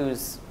judge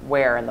who's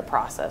where in the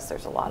process.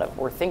 There's a lot of,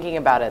 we're thinking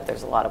about it,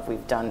 there's a lot of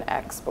we've done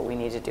X, but we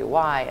need to do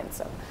Y, and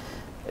so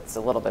it's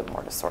a little bit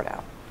more to sort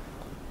out.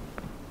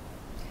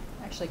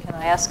 Actually, can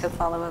I ask a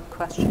follow-up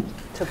question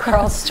to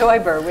Carl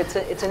Stoiber?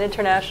 It's an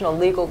international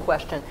legal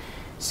question.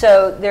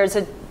 So there's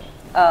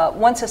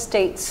once a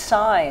state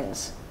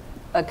signs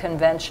a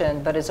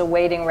convention but is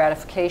awaiting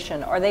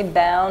ratification, are they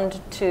bound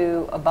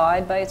to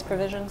abide by its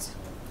provisions?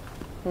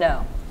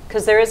 No,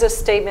 because there is a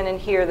statement in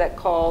here that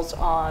calls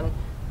on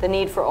the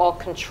need for all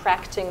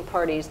contracting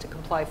parties to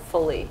comply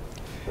fully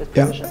with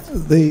provisions.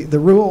 Yeah, the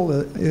rule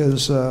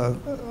is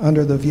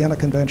under the Vienna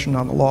Convention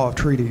on the Law of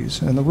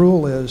Treaties, and the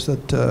rule is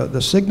that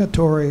the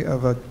signatory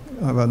of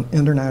an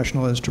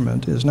international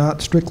instrument is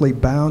not strictly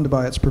bound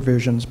by its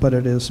provisions, but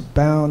it is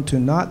bound to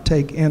not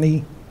take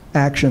any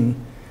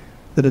action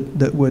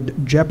that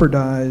would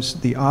jeopardize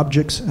the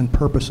objects and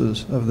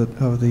purposes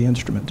of the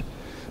instrument.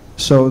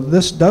 So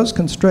this does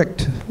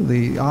constrict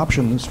the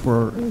options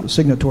for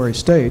signatory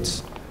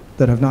states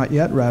that have not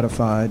yet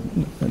ratified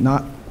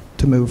not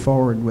to move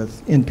forward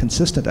with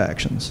inconsistent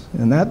actions,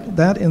 and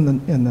that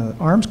in the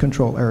arms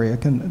control area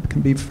can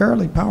be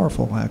fairly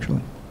powerful,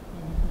 actually.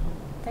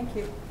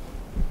 Thank you.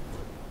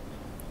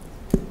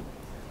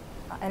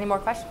 Any more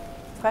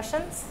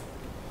questions?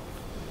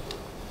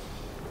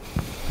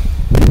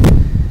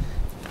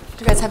 Do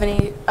you guys have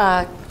any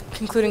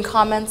concluding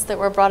comments that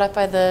were brought up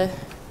by the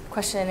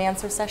question and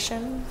answer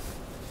session?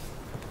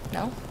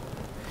 No?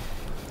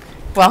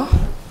 Well,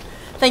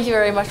 thank you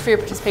very much for your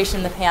participation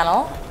in the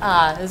panel.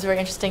 It was a very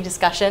interesting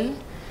discussion.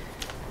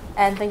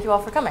 And thank you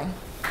all for coming.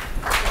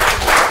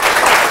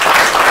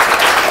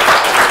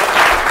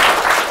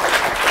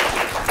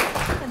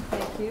 And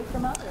thank you for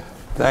moderating.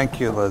 Thank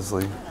you,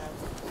 Lesley.